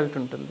డిఫికల్ట్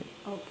ఉంటుంది.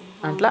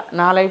 అట్లా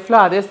నా లైఫ్లో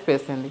అదే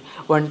స్పేస్ అయింది.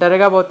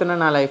 ఒంటరిగా పోతున్న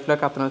నా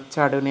లైఫ్లోకి అతను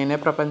వచ్చాడు, నేనే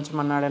ప్రపంచం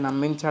అన్నాడు,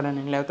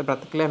 నమ్మించాడని, లేకపోతే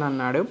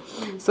బ్రతకలేనన్నాడు.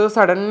 సో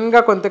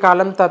సడన్గా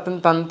కొంతకాలం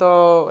తనతో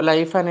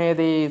లైఫ్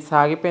అనేది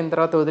సాగిపోయిన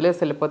తర్వాత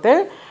వదిలేసి వెళ్ళిపోతే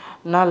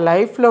నా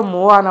లైఫ్లో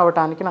మూవ్ ఆన్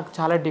అవ్వటానికి నాకు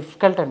చాలా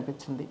డిఫికల్ట్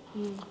అనిపించింది.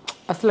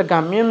 అసలు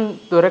గమ్యం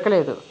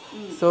దొరకలేదు.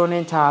 సో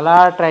నేను చాలా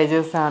ట్రై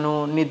చేశాను,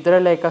 నిద్ర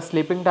లేక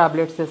స్లీపింగ్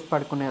టాబ్లెట్స్ వేసి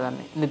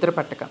పడుకునేదాన్ని, నిద్ర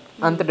పట్టక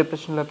అంత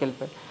డిప్రెషన్లోకి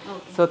వెళ్ళిపోయి.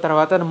 సో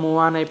తర్వాత మూవ్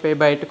ఆన్ అయిపోయి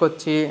బయటకు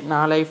వచ్చి నా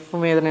లైఫ్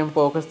మీద నేను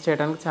ఫోకస్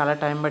చేయడానికి చాలా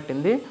టైం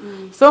పట్టింది.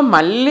 సో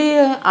మళ్ళీ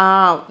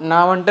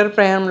నా ఒంటరి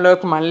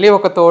ప్రయాణంలోకి మళ్ళీ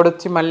ఒక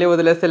తోడొచ్చి మళ్ళీ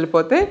వదిలేసి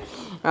వెళ్ళిపోతే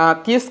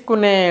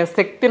తీసుకునే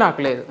శక్తి నాకు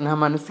లేదు, నా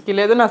మనసుకి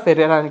లేదు, నా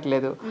శరీరానికి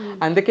లేదు.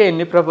 అందుకే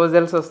ఎన్ని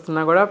ప్రపోజల్స్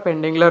వస్తున్నా కూడా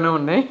పెండింగ్లోనే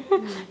ఉన్నాయి.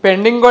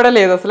 పెండింగ్ కూడా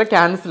లేదు, అసలు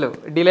క్యాన్సిల్,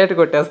 డిలేట్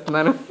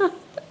కొట్టేస్తున్నాను.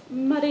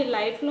 మరి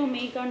లైఫ్లో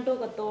మీకంటూ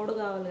ఒక తోడు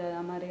కావాలి కదా,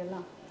 మరి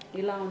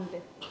ఇలా ఉంటే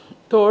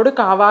తోడు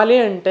కావాలి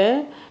అంటే,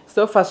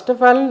 సో ఫస్ట్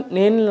ఆఫ్ ఆల్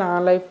నేను నా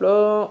లైఫ్లో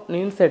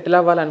నేను సెటిల్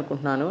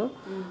అవ్వాలనుకుంటున్నాను.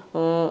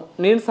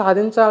 నేను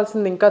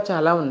సాధించాల్సింది ఇంకా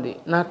చాలా ఉంది.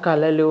 నా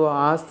కళలు,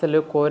 ఆశలు,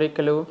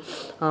 కోరికలు,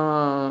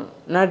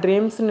 నా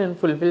డ్రీమ్స్ నేను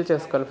ఫుల్ఫిల్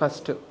చేసుకోవాలి.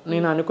 ఫస్ట్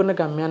నేను అనుకున్న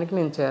గమ్యానికి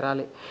నేను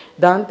చేరాలి.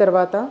 దాని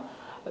తర్వాత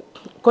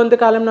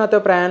కొంతకాలం నాతో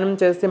ప్రయాణం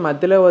చేసి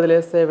మధ్యలో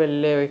వదిలేస్తే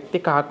వెళ్ళే వ్యక్తి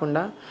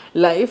కాకుండా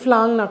లైఫ్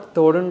లాంగ్ నాకు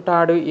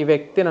తోడుంటాడు ఈ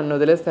వ్యక్తి, నన్ను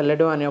వదిలేసి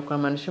వెళ్ళడు అనే ఒక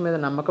మనిషి మీద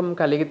నమ్మకం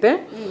కలిగితే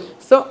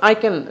సో ఐ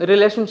కెన్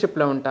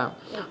రిలేషన్షిప్లో ఉంటా.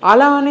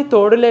 అలా అని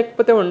తోడు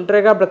లేకపోతే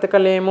ఒంటరిగా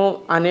బ్రతకలేము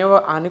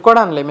అని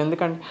కూడా అనలేము.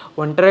 ఎందుకంటే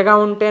ఒంటరిగా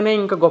ఉంటేనే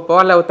ఇంకా గొప్ప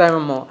వాళ్ళు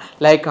అవుతామేమో.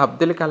 లైక్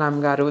అబ్దుల్ కలాం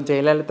గారు,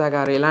 జయలలిత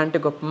గారు, ఇలాంటి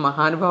గొప్ప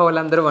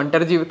మహానుభావులందరూ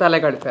ఒంటరి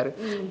జీవితాలే గడిపారు.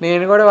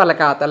 నేను కూడా వాళ్ళ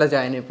ఖాతాలో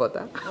జాయిన్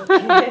అయిపోతా.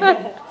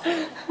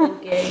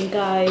 ఓకే,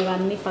 ఇంకా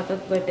ఇవన్నీ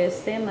పక్కకు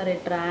పెట్టేస్తే మరి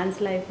ట్రాన్స్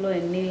లైఫ్లో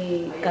ఎన్ని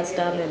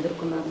కష్టాలు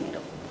ఎదుర్కొన్నారు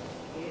మీరు?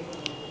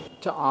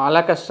 చాలా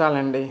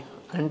కష్టాలండి.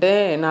 అంటే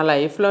నా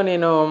లైఫ్లో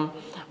నేను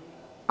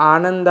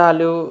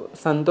ఆనందాలు,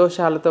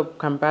 సంతోషాలతో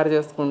కంపేర్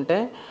చేసుకుంటే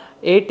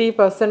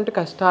 80%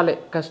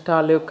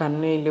 కష్టాలు,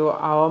 కన్నీళ్ళు,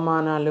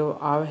 అవమానాలు,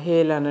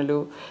 అవహేళనలు,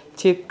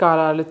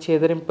 చీత్కారాలు,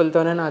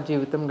 చేదరింపులతోనే నా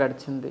జీవితం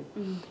గడిచింది.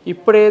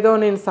 ఇప్పుడేదో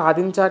నేను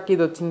సాధించాక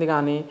ఇది వచ్చింది,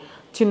 కానీ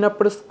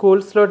చిన్నప్పుడు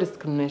స్కూల్స్లో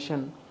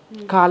డిస్క్రిమినేషన్,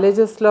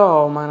 కాలేజెస్లో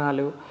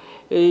అవమానాలు,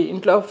 ఈ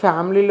ఇంట్లో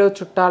ఫ్యామిలీలో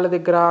చుట్టాల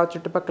దగ్గర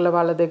చుట్టుపక్కల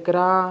వాళ్ళ దగ్గర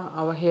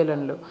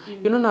అవహేళనలు.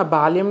 నా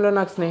బాల్యంలో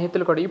నాకు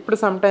స్నేహితులు కూడా ఇప్పుడు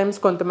సమ్టైమ్స్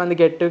కొంతమంది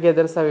గెట్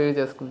టుగెదర్స్ అవి ఇవి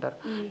చేసుకుంటారు.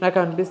 నాకు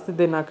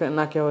అనిపిస్తుంది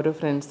నాకు ఎవరు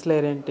ఫ్రెండ్స్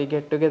లేరేంటి,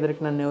 గెట్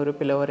టుగెదర్కి నన్ను ఎవరు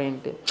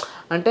పిలవరేంటి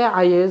అంటే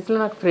ఆ ఏజ్లో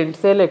నాకు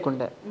ఫ్రెండ్సే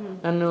లేకుండే,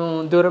 నన్ను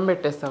దూరం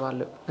పెట్టేస్తా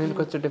వాళ్ళు, నేను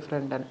కొంచెం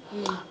డిఫరెంట్ అని.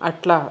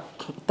 అట్లా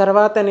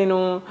తర్వాత నేను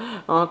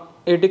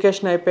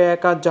ఎడ్యుకేషన్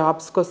అయిపోయాక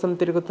జాబ్స్ కోసం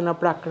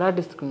తిరుగుతున్నప్పుడు అక్కడ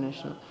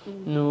డిస్క్రిమినేషన్.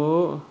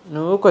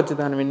 నువ్వు కొంచెం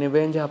దానివి,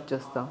 నువ్వేం జాబ్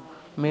చేస్తావు,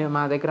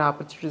 మా దగ్గర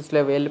ఆపర్చునిటీస్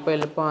లేవు,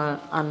 వెళ్ళిపో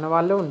అన్న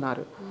వాళ్ళు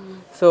ఉన్నారు.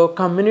 సో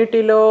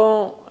కమ్యూనిటీలో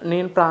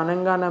నేను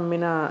ప్రాణంగా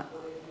నమ్మిన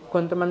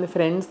కొంతమంది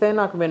ఫ్రెండ్సే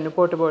నాకు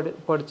వెన్నుపోటు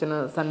పొడిచిన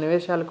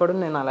సన్నివేశాలు కూడా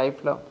నేను నా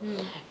లైఫ్లో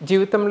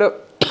జీవితంలో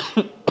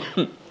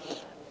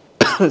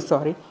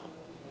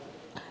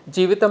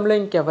జీవితంలో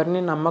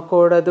ఇంకెవరిని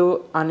నమ్మకూడదు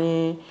అని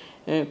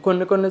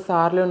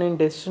కొన్నిసార్లు నేను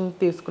డెసిషన్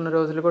తీసుకున్న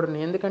రోజులు కూడా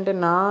ఉన్నాయి. ఎందుకంటే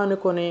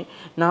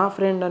నా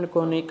ఫ్రెండ్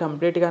అనుకొని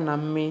కంప్లీట్గా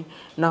నమ్మి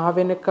నా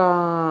వెనుక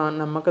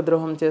నమ్మక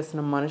ద్రోహం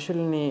చేసిన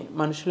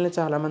మనుషుల్ని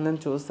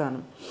చాలామందిని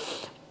చూశాను.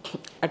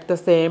 అట్ ద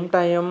సేమ్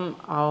టైం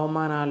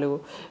అవమానాలు.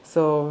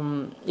 సో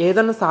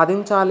ఏదన్నా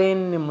సాధించాలి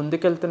అని నేను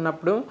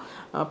ముందుకెళ్తున్నప్పుడు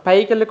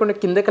పైకి వెళ్ళకుండా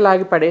కిందకి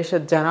లాగి పడేసే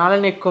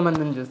జనాలను ఎక్కువ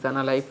మందిని చూస్తాను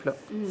నా లైఫ్లో.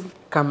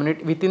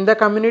 Community, with in the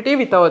community,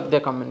 without the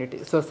community.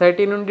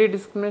 Society నుండి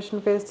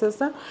డిస్క్రిమినేషన్ ఫేస్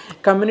చేస్తాను,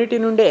 కమ్యూనిటీ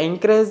నుండి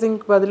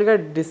ఎంకరేజింగ్ బదులుగా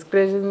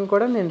డిస్కరేజింగ్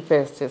కూడా నేను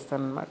ఫేస్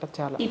చేస్తాను అనమాట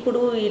చాలా.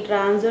 ఇప్పుడు ఈ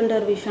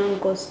ట్రాన్స్జెండర్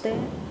విషయానికి వస్తే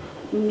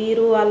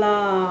మీరు అలా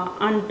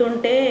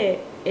అంటుంటే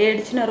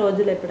ఏడ్చిన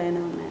రోజులు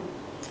ఎప్పుడైనా ఉన్నాయా?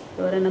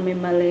 ఎవరైనా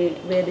మిమ్మల్ని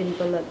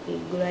వేధింపులకి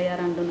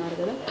గురయ్యారంటున్నారు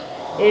కదా,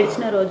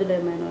 ఏడ్చిన రోజులు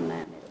ఏమైనా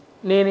ఉన్నాయా?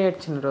 నేను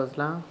ఏడ్చిన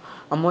రోజులా?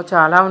 అమ్మో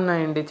చాలా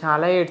ఉన్నాయండి,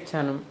 చాలా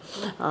ఏడ్చాను.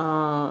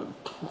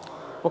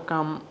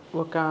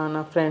 ఒక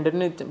నా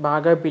ఫ్రెండ్ని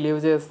బాగా బిలీవ్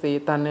చేసి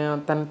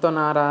తనతో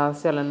నా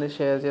రహస్యాలన్నీ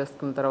షేర్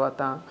చేసుకున్న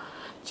తర్వాత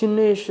చిన్న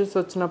ఇష్యూస్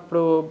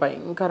వచ్చినప్పుడు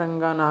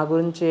భయంకరంగా నా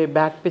గురించి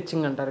బ్యాక్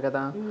పిచ్చింగ్ అంటారు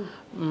కదా,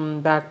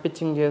 బ్యాక్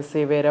పిచ్చింగ్ చేసి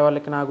వేరే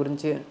వాళ్ళకి నా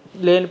గురించి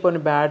లేనిపోని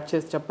బ్యాడ్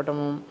చేసి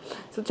చెప్పటము.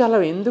 సో చాలా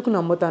ఎందుకు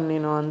నమ్ముతాను,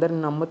 నేను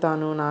అందరిని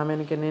నమ్ముతాను, నా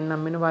వెనక నేను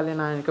నమ్మిన వాళ్ళే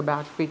నా వెనక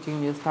బ్యాక్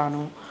పిచ్చింగ్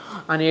చేస్తాను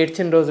అని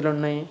ఏడ్చిన రోజులు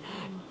ఉన్నాయి.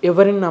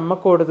 ఎవరిని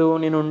నమ్మకూడదు,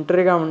 నేను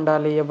ఒంటరిగా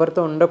ఉండాలి,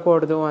 ఎవరితో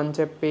ఉండకూడదు అని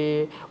చెప్పి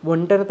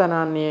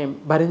ఒంటరితనాన్ని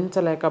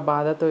భరించలేక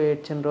బాధతో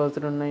ఏడ్చిన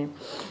రోజులు ఉన్నాయి.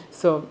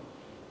 సో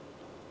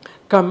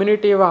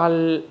కమ్యూనిటీ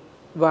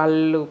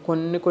వాళ్ళు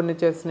కొన్ని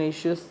చేసిన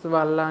ఇష్యూస్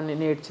వల్ల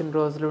నేను ఏడ్చిన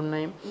రోజులు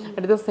ఉన్నాయి.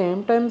 At the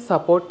same time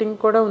supporting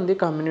కూడా ఉంది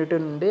కమ్యూనిటీ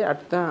నుండి.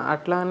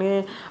 అట్లానే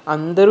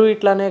అందరూ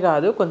ఇట్లానే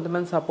కాదు,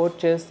 కొంతమంది సపోర్ట్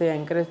చేస్తే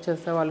ఎంకరేజ్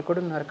చేసే వాళ్ళు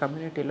కూడా ఉన్నారు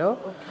కమ్యూనిటీలో.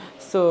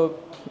 సో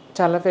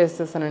చాలా ఫేస్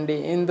చేస్తానండి.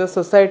 ఇన్ ద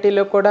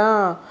సొసైటీలో కూడా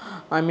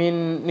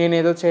నేను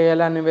ఏదో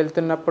చేయాలని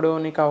వెళ్తున్నప్పుడు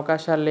నీకు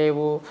అవకాశాలు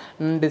లేవు,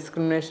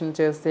 డిస్క్రిమినేషన్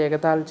చేస్తే,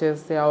 ఎగతాళి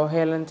చేస్తే,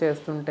 అవహేళన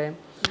చేస్తుంటే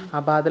ఆ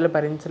బాధలు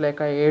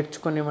భరించలేక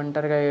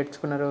ఒంటరిగా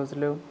ఏడ్చుకున్న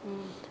రోజులు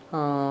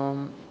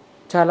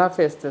చాలా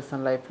ఫేస్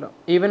చేస్తాను లైఫ్లో.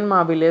 ఈవెన్ మా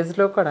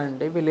విలేజ్లో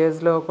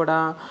కూడా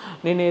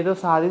నేను ఏదో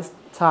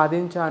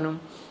సాధించాను.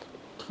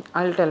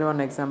 I will tell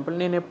one example.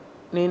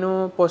 నేను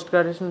పోస్ట్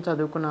గ్రాడ్యుయేషన్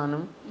చదువుకున్నాను.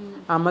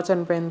 అమ్మ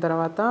చనిపోయిన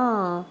తర్వాత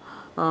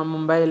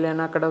ముంబై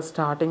వెళ్ళాను. అక్కడ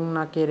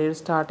నా కెరీర్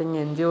స్టార్టింగ్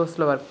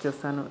ఎన్జిఓస్లో వర్క్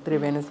చేస్తాను.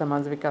 త్రివేణి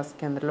సమాజ్ వికాస్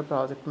కేంద్రంలో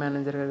ప్రాజెక్ట్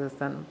మేనేజర్గా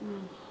చేస్తాను.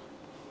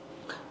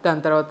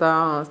 దాని తర్వాత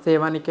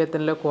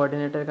సేవానికేతన్లో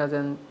కోఆర్డినేటర్గా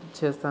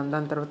చేస్తాను.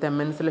 దాని తర్వాత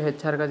ఎంఎన్సీలో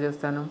హెచ్ఆర్గా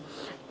చేస్తాను.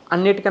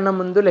 అన్నిటికన్నా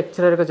ముందు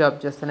లెక్చరర్గా జాబ్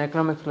చేస్తాను,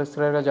 ఎకనామిక్స్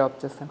లెక్చరర్గా జాబ్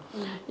చేస్తాను.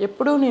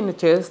 ఎప్పుడూ నేను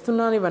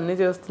ఇవన్నీ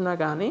చేస్తున్నా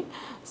కానీ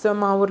సో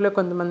మా ఊర్లో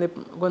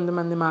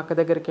కొంతమంది మా అక్క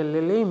దగ్గరికి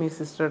వెళ్ళి మీ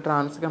సిస్టర్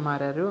ట్రాన్స్గా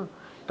మారారు,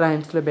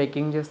 ట్రైన్స్లో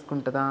బెగ్గింగ్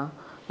చేసుకుంటుందా,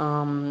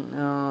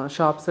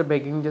 షాప్స్లో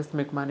బెగ్గింగ్ చేసి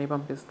మీకు మనీ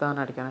పంపిస్తా అని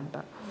అడిగానంట.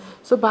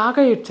 సో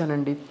బాగా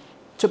ఏడ్చానండి,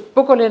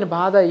 చెప్పుకోలేని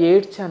బాధ,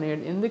 ఏడ్చాను.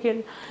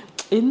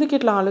 ఎందుకు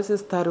ఇట్లా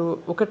ఆలోచిస్తారు?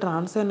 ఒక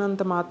ట్రాన్స్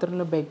అయినంత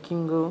మాత్రంలో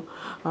బెగ్గింగ్,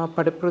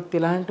 పడిపృత్తి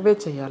ఇలాంటివే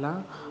చేయాలా?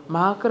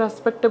 మాకు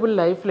రెస్పెక్టబుల్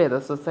లైఫ్ లేదా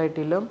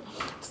సొసైటీలో?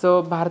 సో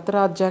భారత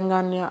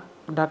రాజ్యాంగాన్ని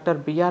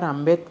డాక్టర్ బిఆర్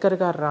అంబేద్కర్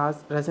గారు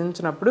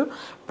రచించినప్పుడు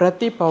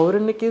ప్రతి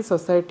పౌరునికి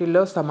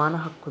సొసైటీలో సమాన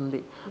హక్కు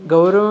ఉంది,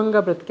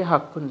 గౌరవంగా బ్రతికే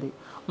హక్కు ఉంది.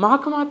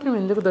 మాకు మాత్రం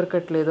ఎందుకు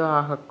దొరకట్లేదు ఆ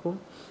హక్కు?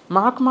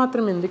 మాకు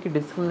మాత్రం ఎందుకు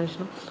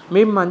డిస్క్రిమినేషన్?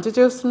 మేము మంచి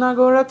చేస్తున్నా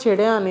కూడా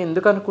చెడే అని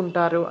ఎందుకు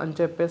అనుకుంటారు అని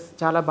చెప్పేసి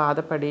చాలా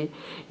బాధపడి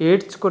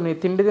ఏడ్చుకొని,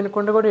 తిండి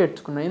తినకుండా కూడా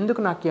ఏడ్చుకున్నాను.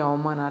 ఎందుకు నాకు ఈ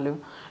అవమానాలు?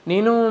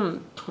 నేను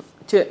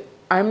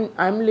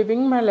I'm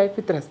living my life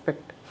with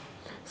respect.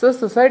 So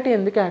society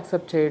ఎందుకు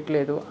యాక్సెప్ట్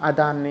చేయట్లేదు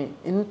దాన్ని?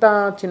 ఇంత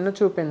చిన్న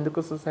చూపు ఎందుకు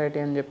సొసైటీ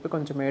అని చెప్పి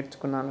కొంచెం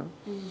ఏడ్చుకున్నాను.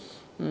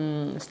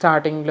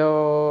 స్టార్టింగ్లో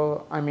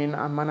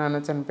అమ్మ నాన్న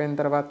చనిపోయిన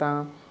తర్వాత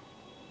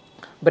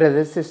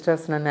బ్రదర్స్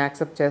సిస్టర్స్ నన్ను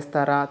యాక్సెప్ట్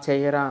చేస్తారా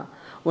చేయరా,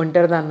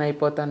 ఒంటరిదాన్ని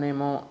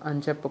అయిపోతానేమో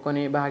అని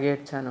చెప్పుకొని బాగా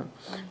ఏడ్చాను.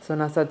 సో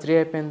నా సర్జరీ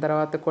అయిపోయిన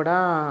తర్వాత కూడా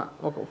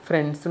ఒక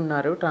ఫ్రెండ్స్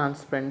ఉన్నారు,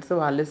 ట్రాన్స్ ఫ్రెండ్స్,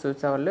 వాళ్ళే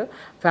చూసేవాళ్ళు.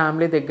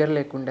 ఫ్యామిలీ దగ్గర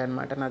లేకుండే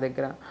అనమాట నా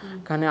దగ్గర.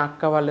 కానీ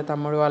అక్క వాళ్ళు,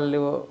 తమ్ముడు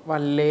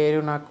వాళ్ళు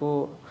లేరు, నాకు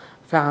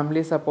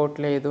ఫ్యామిలీ సపోర్ట్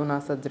లేదు నా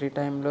సర్జరీ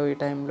టైంలో, ఈ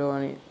టైంలో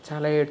అని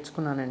చాలా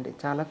ఏడ్చుకున్నానండి.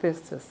 చాలా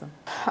ఫేస్ చేస్తాం.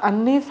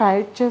 అన్నీ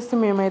ఫైట్ చేసి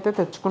మేమైతే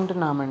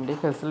తెచ్చుకుంటున్నామండి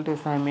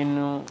facilities.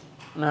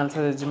 NALSA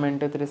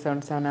judgement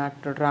 377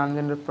 act,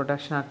 transgender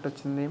protection act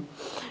వచ్చింది.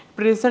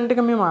 ఇప్పుడు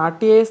రీసెంట్గా మేము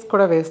ఆర్టీఐస్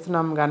కూడా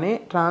వేస్తున్నాం, కానీ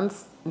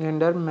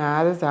ట్రాన్స్జెండర్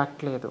మ్యారేజ్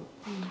యాక్ట్ లేదు.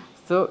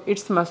 So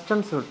it's must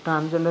and should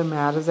transgender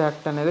marriage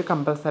act అనేది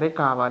కంపల్సరీ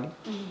కావాలి.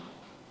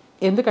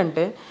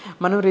 ఎందుకంటే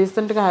మనం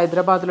రీసెంట్గా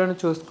హైదరాబాద్లోనే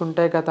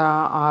చూసుకుంటే గత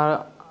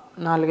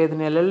 4-5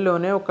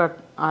 నెలల్లోనే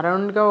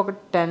అరౌండ్గా ఒక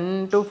 10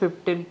 to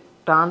 15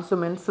 ట్రాన్స్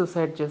ఉమెన్స్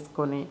సూసైడ్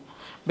చేసుకొని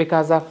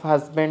because of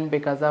husband,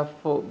 because of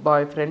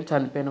boy friend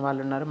చనిపోయిన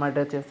వాళ్ళు ఉన్నారు,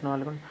 మర్డర్ చేసిన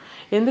వాళ్ళు కూడా.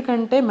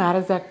 ఎందుకంటే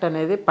మ్యారేజ్ యాక్ట్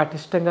అనేది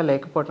పటిష్టంగా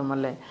లేకపోవటం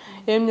వల్లే.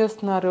 ఏం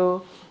చేస్తున్నారు,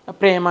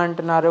 ప్రేమ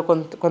అంటున్నారు,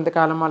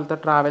 కొంతకాలం వాళ్ళతో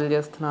ట్రావెల్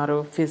చేస్తున్నారు,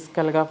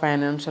 ఫిజికల్గా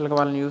ఫైనాన్షియల్గా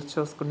వాళ్ళని యూజ్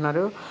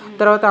చేసుకుంటున్నారు,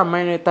 తర్వాత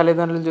అమ్మాయిని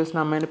తల్లిదండ్రులు చూసిన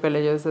అమ్మాయిని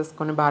పెళ్లి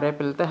చేసేసుకొని భార్య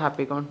పిల్లలతో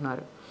హ్యాపీగా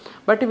ఉంటున్నారు.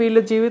 బట్ వీళ్ళ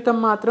జీవితం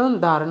మాత్రం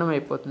దారుణం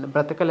అయిపోతుంది.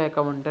 బ్రతకలేక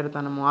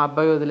ఒంటరితనము, ఆ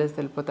అబ్బాయి వదిలేసి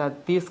వెళ్ళిపోతే అది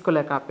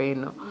తీసుకోలేక ఆ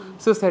పెయిన్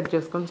సూసైడ్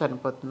చేసుకొని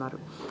చనిపోతున్నారు.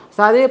 సో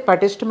అదే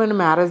పటిష్టమైన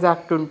మ్యారేజ్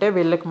యాక్ట్ ఉంటే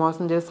వీళ్ళకి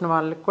మోసం చేసిన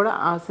వాళ్ళకి కూడా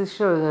ఆ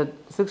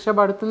శిక్ష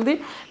పడుతుంది,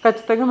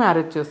 ఖచ్చితంగా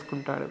మ్యారేజ్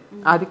చేసుకుంటాడు.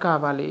 అది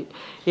కావాలి.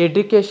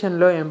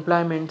 ఎడ్యుకేషన్లో,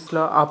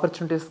 ఎంప్లాయ్మెంట్స్లో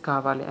ఆపర్చునిటీస్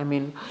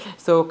కావాలి.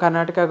 So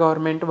Karnataka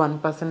government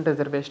 1%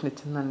 reservation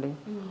ఇచ్చిందండి.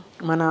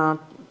 మన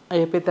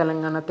ఏపీ,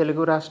 తెలంగాణ,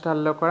 తెలుగు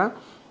రాష్ట్రాల్లో కూడా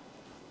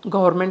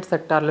గవర్నమెంట్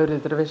సెక్టార్లో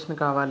రిజర్వేషన్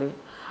కావాలి.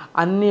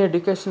 అన్ని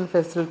ఎడ్యుకేషన్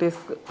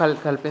ఫెసిలిటీస్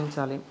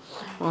కల్పించాలి.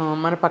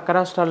 మన పక్క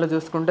రాష్ట్రాల్లో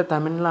చూసుకుంటే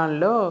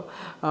తమిళనాడులో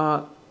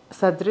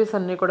సర్జరీస్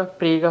అన్నీ కూడా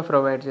ఫ్రీగా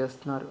ప్రొవైడ్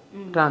చేస్తున్నారు,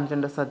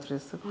 ట్రాన్స్జెండర్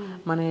సర్జరీస్.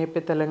 మన ఏపీ,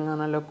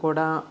 తెలంగాణలో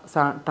కూడా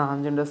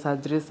ట్రాన్స్జెండర్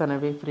సర్జరీస్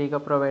అనేవి ఫ్రీగా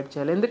ప్రొవైడ్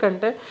చేయాలి.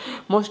 ఎందుకంటే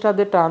most of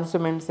the trans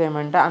womens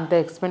ఏమంటే అంత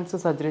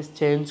ఎక్స్పెన్సివ్ సర్జరీస్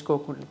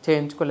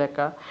చేయించుకోలేక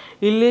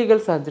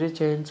ఇల్లీగల్ సర్జరీ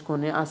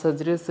చేయించుకొని ఆ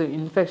సర్జరీస్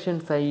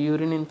ఇన్ఫెక్షన్స్ అయ్యి,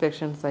 యూరిన్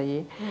ఇన్ఫెక్షన్స్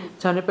అయ్యి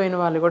చనిపోయిన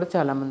వాళ్ళు కూడా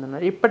చాలామంది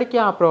ఉన్నారు. ఇప్పటికీ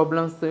ఆ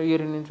ప్రాబ్లమ్స్,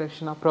 యూరిన్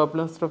ఇన్ఫెక్షన్, ఆ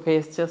ప్రాబ్లమ్స్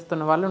ఫేస్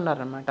చేస్తున్న వాళ్ళు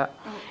ఉన్నారనమాట.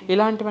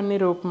 ఇలాంటివన్నీ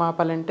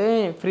రూపుమాపాలంటే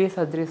ఫ్రీ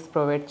సర్జరీస్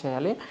ప్రొవైడ్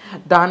చేయాలి.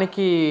 దానికి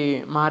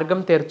మార్గం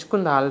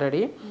తెరుచుకుంది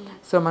ఆల్రెడీ.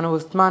 సో మన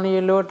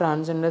ఉస్మానియాలో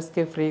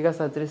ట్రాన్స్జెండర్స్కి ఫ్రీగా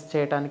సర్జరీస్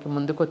చేయడానికి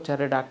ముందుకు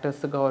వచ్చారు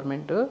doctors,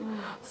 government.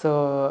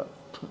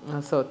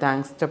 So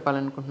thanks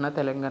చెప్పాలనుకుంటున్నా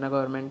Telangana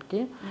గవర్నమెంట్కి.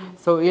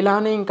 సో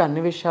ఇలానే ఇంకా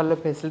అన్ని విషయాల్లో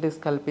ఫెసిలిటీస్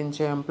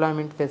కల్పించే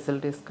ఎంప్లాయ్మెంట్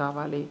ఫెసిలిటీస్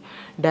కావాలి.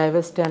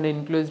 డైవర్సిటీ అండ్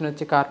ఇంక్లూజన్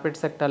వచ్చి కార్పొరేట్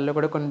సెక్టర్లో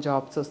కూడా కొన్ని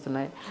జాబ్స్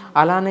వస్తున్నాయి.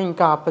 అలానే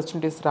ఇంకా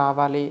ఆపర్చునిటీస్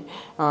రావాలి.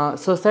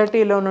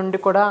 సొసైటీలో నుండి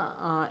కూడా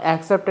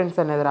యాక్సెప్టెన్స్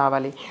అనేది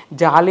రావాలి.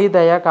 జాలి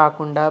దయ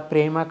కాకుండా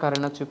ప్రేమ,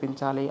 కరుణ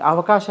చూపించాలి,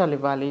 అవకాశాలు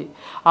ఇవ్వాలి.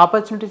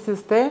 ఆపర్చునిటీస్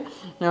ఇస్తే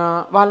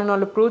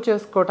వాళ్ళు ప్రూవ్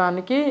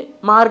చేసుకోవడానికి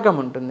మార్గం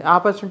ఉంటుంది.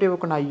 ఆపర్చునిటీ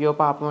ఇవ్వకుండా అయ్యో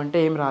పాపం అంటే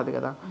ఏం రాదు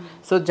కదా.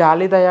 సో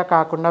జాలి దయ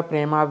కాకుండా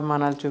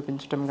ప్రేమాభిమానాలు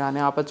చూపించడం కానీ,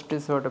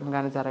 ఆపర్చునిటీస్ ఇవ్వడం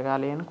కానీ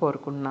జరగాలి అని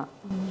కోరుకున్నా.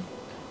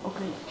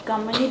 ఓకే,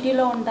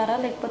 కమ్యూనిటీలో ఉంటారా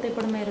లేకపోతే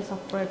ఇప్పుడు మీరు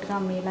సపరేట్గా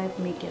మీ లైఫ్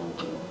మీకే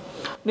ఉంటుంది?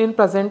 నేను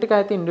ప్రజెంట్గా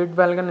అయితే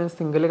ఇండివిజువల్గా నేను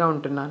సింగిల్గా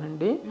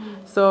ఉంటున్నానండి.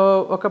 సో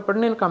ఒకప్పుడు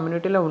నేను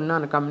కమ్యూనిటీలో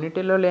ఉన్నాను.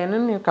 కమ్యూనిటీలో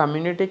నేను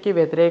కమ్యూనిటీకి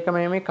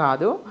వ్యతిరేకమేమీ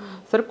కాదు.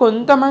 సరే,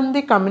 కొంతమంది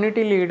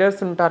కమ్యూనిటీ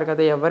లీడర్స్ ఉంటారు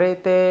కదా,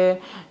 ఎవరైతే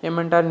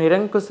ఏమంటారు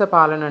నిరంకుశ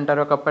పాలన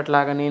అంటారు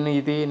ఒకప్పటిలాగా, నేను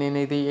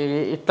ఇది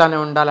ఇట్లానే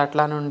ఉండాలి,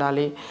 అట్లానే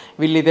ఉండాలి,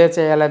 వీళ్ళు ఇదే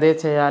చేయాలి, అదే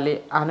చేయాలి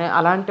అనే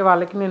అలాంటి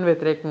వాళ్ళకి నేను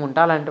వ్యతిరేకంగా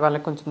ఉంటాను. అలాంటి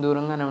వాళ్ళకి కొంచెం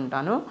దూరంగానే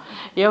ఉంటాను.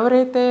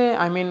 ఎవరైతే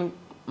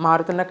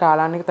మారుతున్న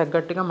కాలానికి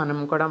తగ్గట్టుగా మనం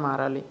కూడా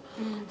మారాలి.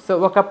 సో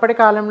ఒకప్పటి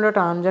కాలంలో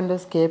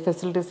ట్రాన్స్జెండర్స్కి ఏ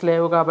ఫెసిలిటీస్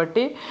లేవు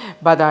కాబట్టి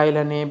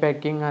బదాయిలని,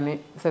 బెగ్గింగ్ అని,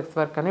 సెక్స్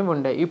వర్క్ అని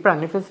ఉండే. ఇప్పుడు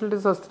అన్ని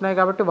ఫెసిలిటీస్ వస్తున్నాయి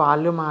కాబట్టి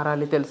వాళ్ళు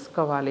మారాలి,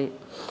 తెలుసుకోవాలి.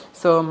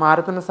 సో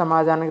మారుతున్న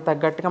సమాజానికి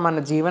తగ్గట్టుగా మన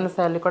జీవన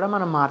శైలి కూడా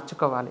మనం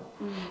మార్చుకోవాలి.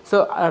 సో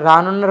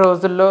రానున్న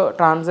రోజుల్లో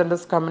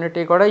ట్రాన్స్జెండర్స్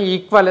కమ్యూనిటీ కూడా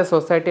ఈక్వల్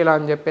సొసైటీలో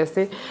అని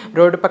చెప్పేసి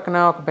రోడ్డు పక్కన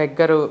ఒక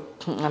బెగ్గరు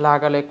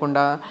లాగా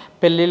లేకుండా,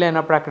 పెళ్ళి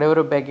లేనప్పుడు అక్కడ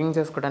ఎవరు బెగ్గింగ్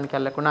చేసుకోవడానికి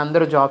వెళ్ళకుండా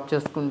అందరూ జాబ్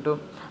చేసుకుంటూ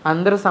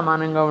అందరూ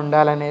సమానంగా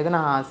ఉండాలనేది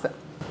నా ఆశ.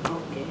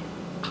 ఓకే,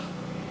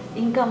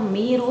 ఇంకా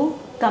మీరు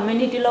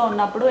కమ్యూనిటీలో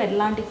ఉన్నప్పుడు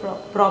ఎలాంటి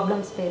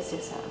ప్రాబ్లమ్స్ ఫేస్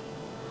చేశారు?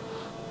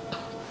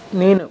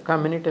 నేను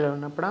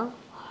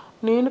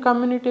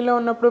కమ్యూనిటీలో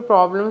ఉన్నప్పుడు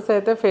ప్రాబ్లమ్స్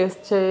అయితే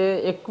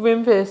ఎక్కువేం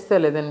ఫేస్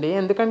చేయలేదండి.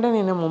 ఎందుకంటే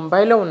నేను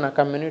ముంబైలో ఉన్న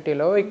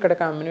కమ్యూనిటీలో. ఇక్కడ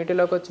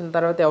కమ్యూనిటీలోకి వచ్చిన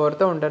తర్వాత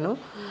ఎవరితో ఉండను.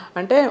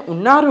 అంటే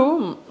ఉన్నారు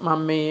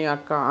మమ్మీ,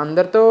 అక్క,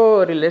 అందరితో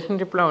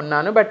రిలేషన్షిప్లో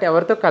ఉన్నాను, బట్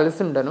ఎవరితో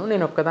కలిసి ఉండను.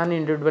 నేను ఒక్కదాన్ని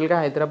ఇండివిజువల్గా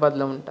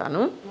హైదరాబాద్లో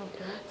ఉంటాను.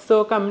 సో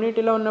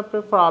కమ్యూనిటీలో ఉన్నప్పుడు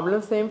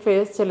ప్రాబ్లమ్స్ ఏం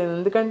ఫేస్ చేయలేదు.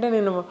 ఎందుకంటే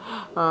నేను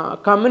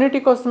కమ్యూనిటీ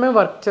కోసమే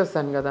వర్క్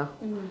చేశాను కదా.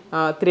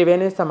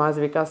 త్రివేణి సమాజ్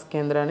వికాస్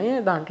కేంద్ర అని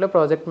దాంట్లో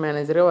ప్రాజెక్ట్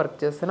మేనేజర్గా వర్క్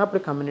చేస్తాను.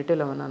 అప్పుడు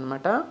కమ్యూనిటీలో ఉన్నాను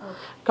అనమాట.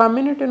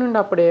 కమ్యూనిటీ నుండి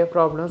అప్పుడు ఏ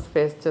ప్రాబ్లమ్స్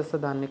ఫేస్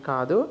చేసేదాన్ని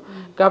కాదు.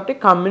 కాబట్టి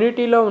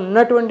కమ్యూనిటీలో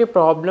ఉన్నటువంటి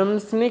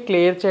ప్రాబ్లమ్స్ని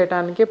క్లియర్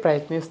చేయడానికి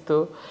ప్రయత్నిస్తూ,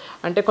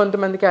 అంటే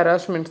కొంతమందికి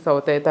హెరాస్మెంట్స్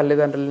అవుతాయి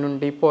తల్లిదండ్రుల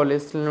నుండి,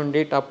 పోలీసుల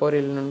నుండి,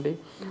 టపోరీల నుండి.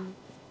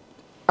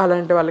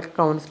 అలాంటి వాళ్ళకి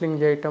కౌన్సిలింగ్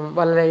చేయటం,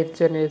 వాళ్ళ లైఫ్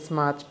జర్నీస్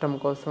మార్చడం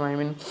కోసం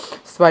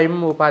స్వయం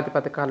ఉపాధి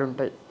పథకాలు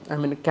ఉంటాయి.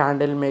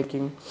 క్యాండిల్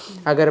మేకింగ్,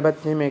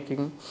 అగరబత్తి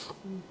మేకింగ్,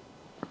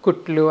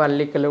 కుట్లు,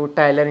 అల్లికలు,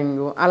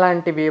 టైలరింగ్,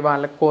 అలాంటివి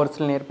వాళ్ళకి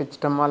కోర్సులు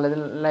నేర్పించడం, వాళ్ళ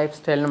లైఫ్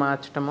స్టైల్ని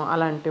మార్చడము,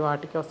 అలాంటి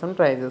వాటి కోసం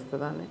ట్రై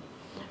చేస్తుందని.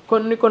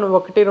 కొన్ని కొన్ని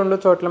 1-2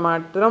 చోట్ల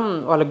మాత్రం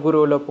వాళ్ళ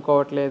గురువులు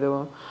ఒప్పుకోవట్లేదు,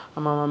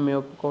 మా మమ్మీ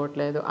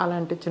ఒప్పుకోవట్లేదు,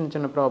 అలాంటి చిన్న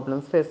చిన్న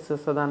ప్రాబ్లమ్స్ ఫేస్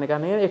చేస్తుందని.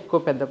 కానీ ఎక్కువ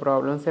పెద్ద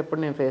ప్రాబ్లమ్స్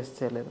ఎప్పుడు నేను ఫేస్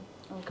చేయలేదు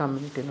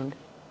కమ్యూనిటీ నుండి.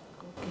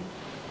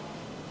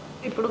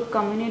 ఇప్పుడు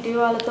కమ్యూనిటీ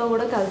వాళ్ళతో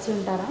కూడా కలిసి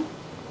ఉంటారా?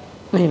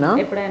 నేనా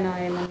ఎప్పుడైనా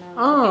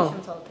ఏమన్నా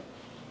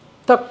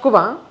తక్కువ,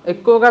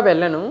 ఎక్కువగా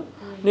వెళ్ళను.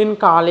 నేను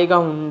ఖాళీగా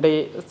ఉండే,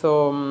 సో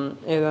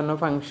ఏదన్నా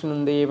ఫంక్షన్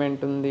ఉంది,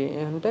 ఈవెంట్ ఉంది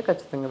అంటే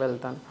ఖచ్చితంగా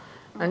వెళ్తాను.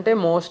 అంటే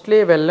మోస్ట్లీ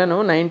వెళ్ళను,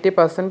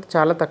 90%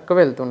 చాలా తక్కువ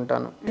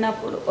వెళ్తుంటాను.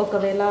 అప్పుడు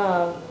ఒకవేళ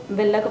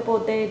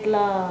వెళ్ళకపోతే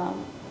ఇట్లా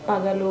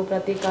పగలు,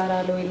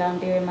 ప్రతీకారాలు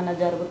ఇలాంటివి ఏమైనా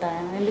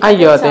జరుగుతాయా?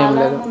 అయ్యో అదేం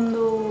లేదు.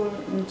 ముందు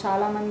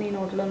చాలా మంది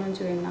నోట్ల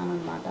నుంచి విన్నాను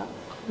అనమాట,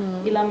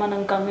 ఇలా మనం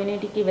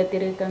కమ్యూనిటీకి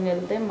వ్యతిరేకంగా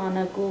వెళ్తే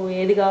మనకు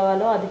ఏది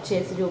కావాలో అది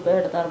చేసి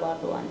చూపెడతారు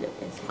వాళ్ళు అని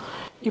చెప్పేసి.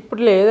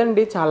 ఇప్పుడు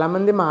లేదండి,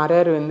 చాలామంది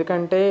మారారు.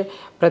 ఎందుకంటే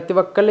ప్రతి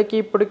ఒక్కళ్ళకి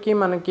ఇప్పటికి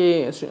మనకి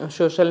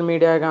సోషల్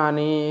మీడియా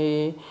కానీ,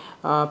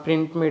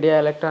 ప్రింట్ మీడియా,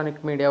 ఎలక్ట్రానిక్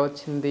మీడియా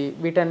వచ్చింది.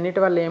 వీటన్నిటి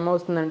వల్ల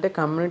ఏమవుతుందంటే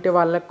కమ్యూనిటీ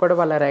వాళ్ళకి కూడా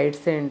వాళ్ళ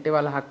రైట్స్ ఏంటి,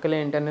 వాళ్ళ హక్కులు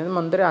ఏంటి అనేది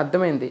ముందరే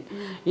అర్థమైంది.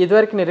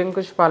 ఇదివరకు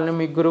నిరంకుశ పాలన,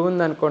 మీ గురువు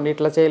ఉందనుకోండి,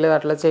 ఇట్లా చేయలేదు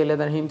అట్లా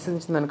చేయలేదు అని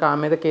హింసించిందనుకో, ఆ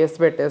మీద కేసు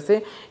పెట్టేసి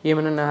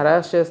ఏమైనా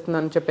హరాస్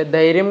చేస్తుందని చెప్పే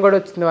ధైర్యం కూడా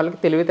వచ్చింది వాళ్ళకి,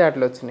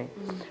 తెలివితేటలు వచ్చినాయి.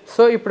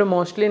 సో ఇప్పుడు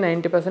మోస్ట్లీ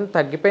 90%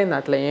 తగ్గిపోయింది.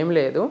 అట్లా ఏం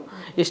లేదు,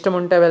 ఇష్టం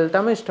ఉంటే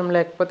వెళ్తాము, ఇష్టం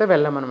లేకపోతే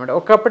వెళ్ళమన్నమాట.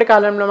 ఒకప్పటి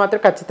కాలంలో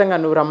మాత్రం ఖచ్చితంగా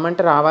నువ్వు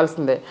రమ్మంటే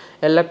రావాల్సిందే,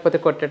 వెళ్ళకపోతే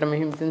కొట్టడం,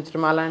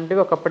 హింసించడం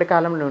అలాంటివి ఒకప్పటి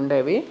కాలంలో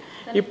ఉండేవి.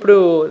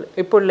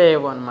 ఇప్పుడు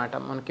లేవు అనమాట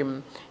మనకి.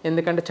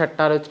 ఎందుకంటే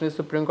చట్టాలు వచ్చినాయి,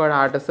 సుప్రీంకోర్టు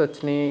ఆర్డర్స్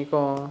వచ్చినాయి,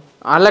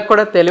 వాళ్ళకి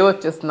కూడా తెలివి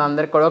వచ్చేస్తుంది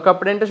అందరికి కూడా.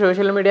 ఒకప్పుడు అంటే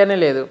సోషల్ మీడియానే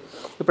లేదు,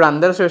 ఇప్పుడు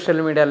అందరూ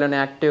సోషల్ మీడియాలోనే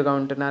యాక్టివ్గా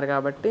ఉంటున్నారు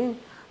కాబట్టి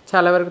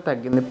చాలా వరకు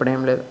తగ్గింది, ఇప్పుడు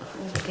ఏం లేదు.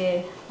 Okay,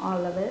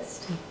 all the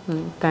best.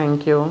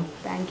 Thank you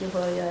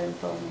for your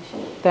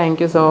information.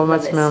 Thank you so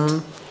much ma'am.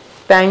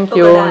 Thank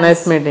you,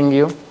 nice meeting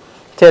you.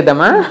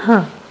 చేద్దామా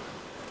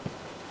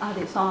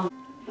అది సాంగ్?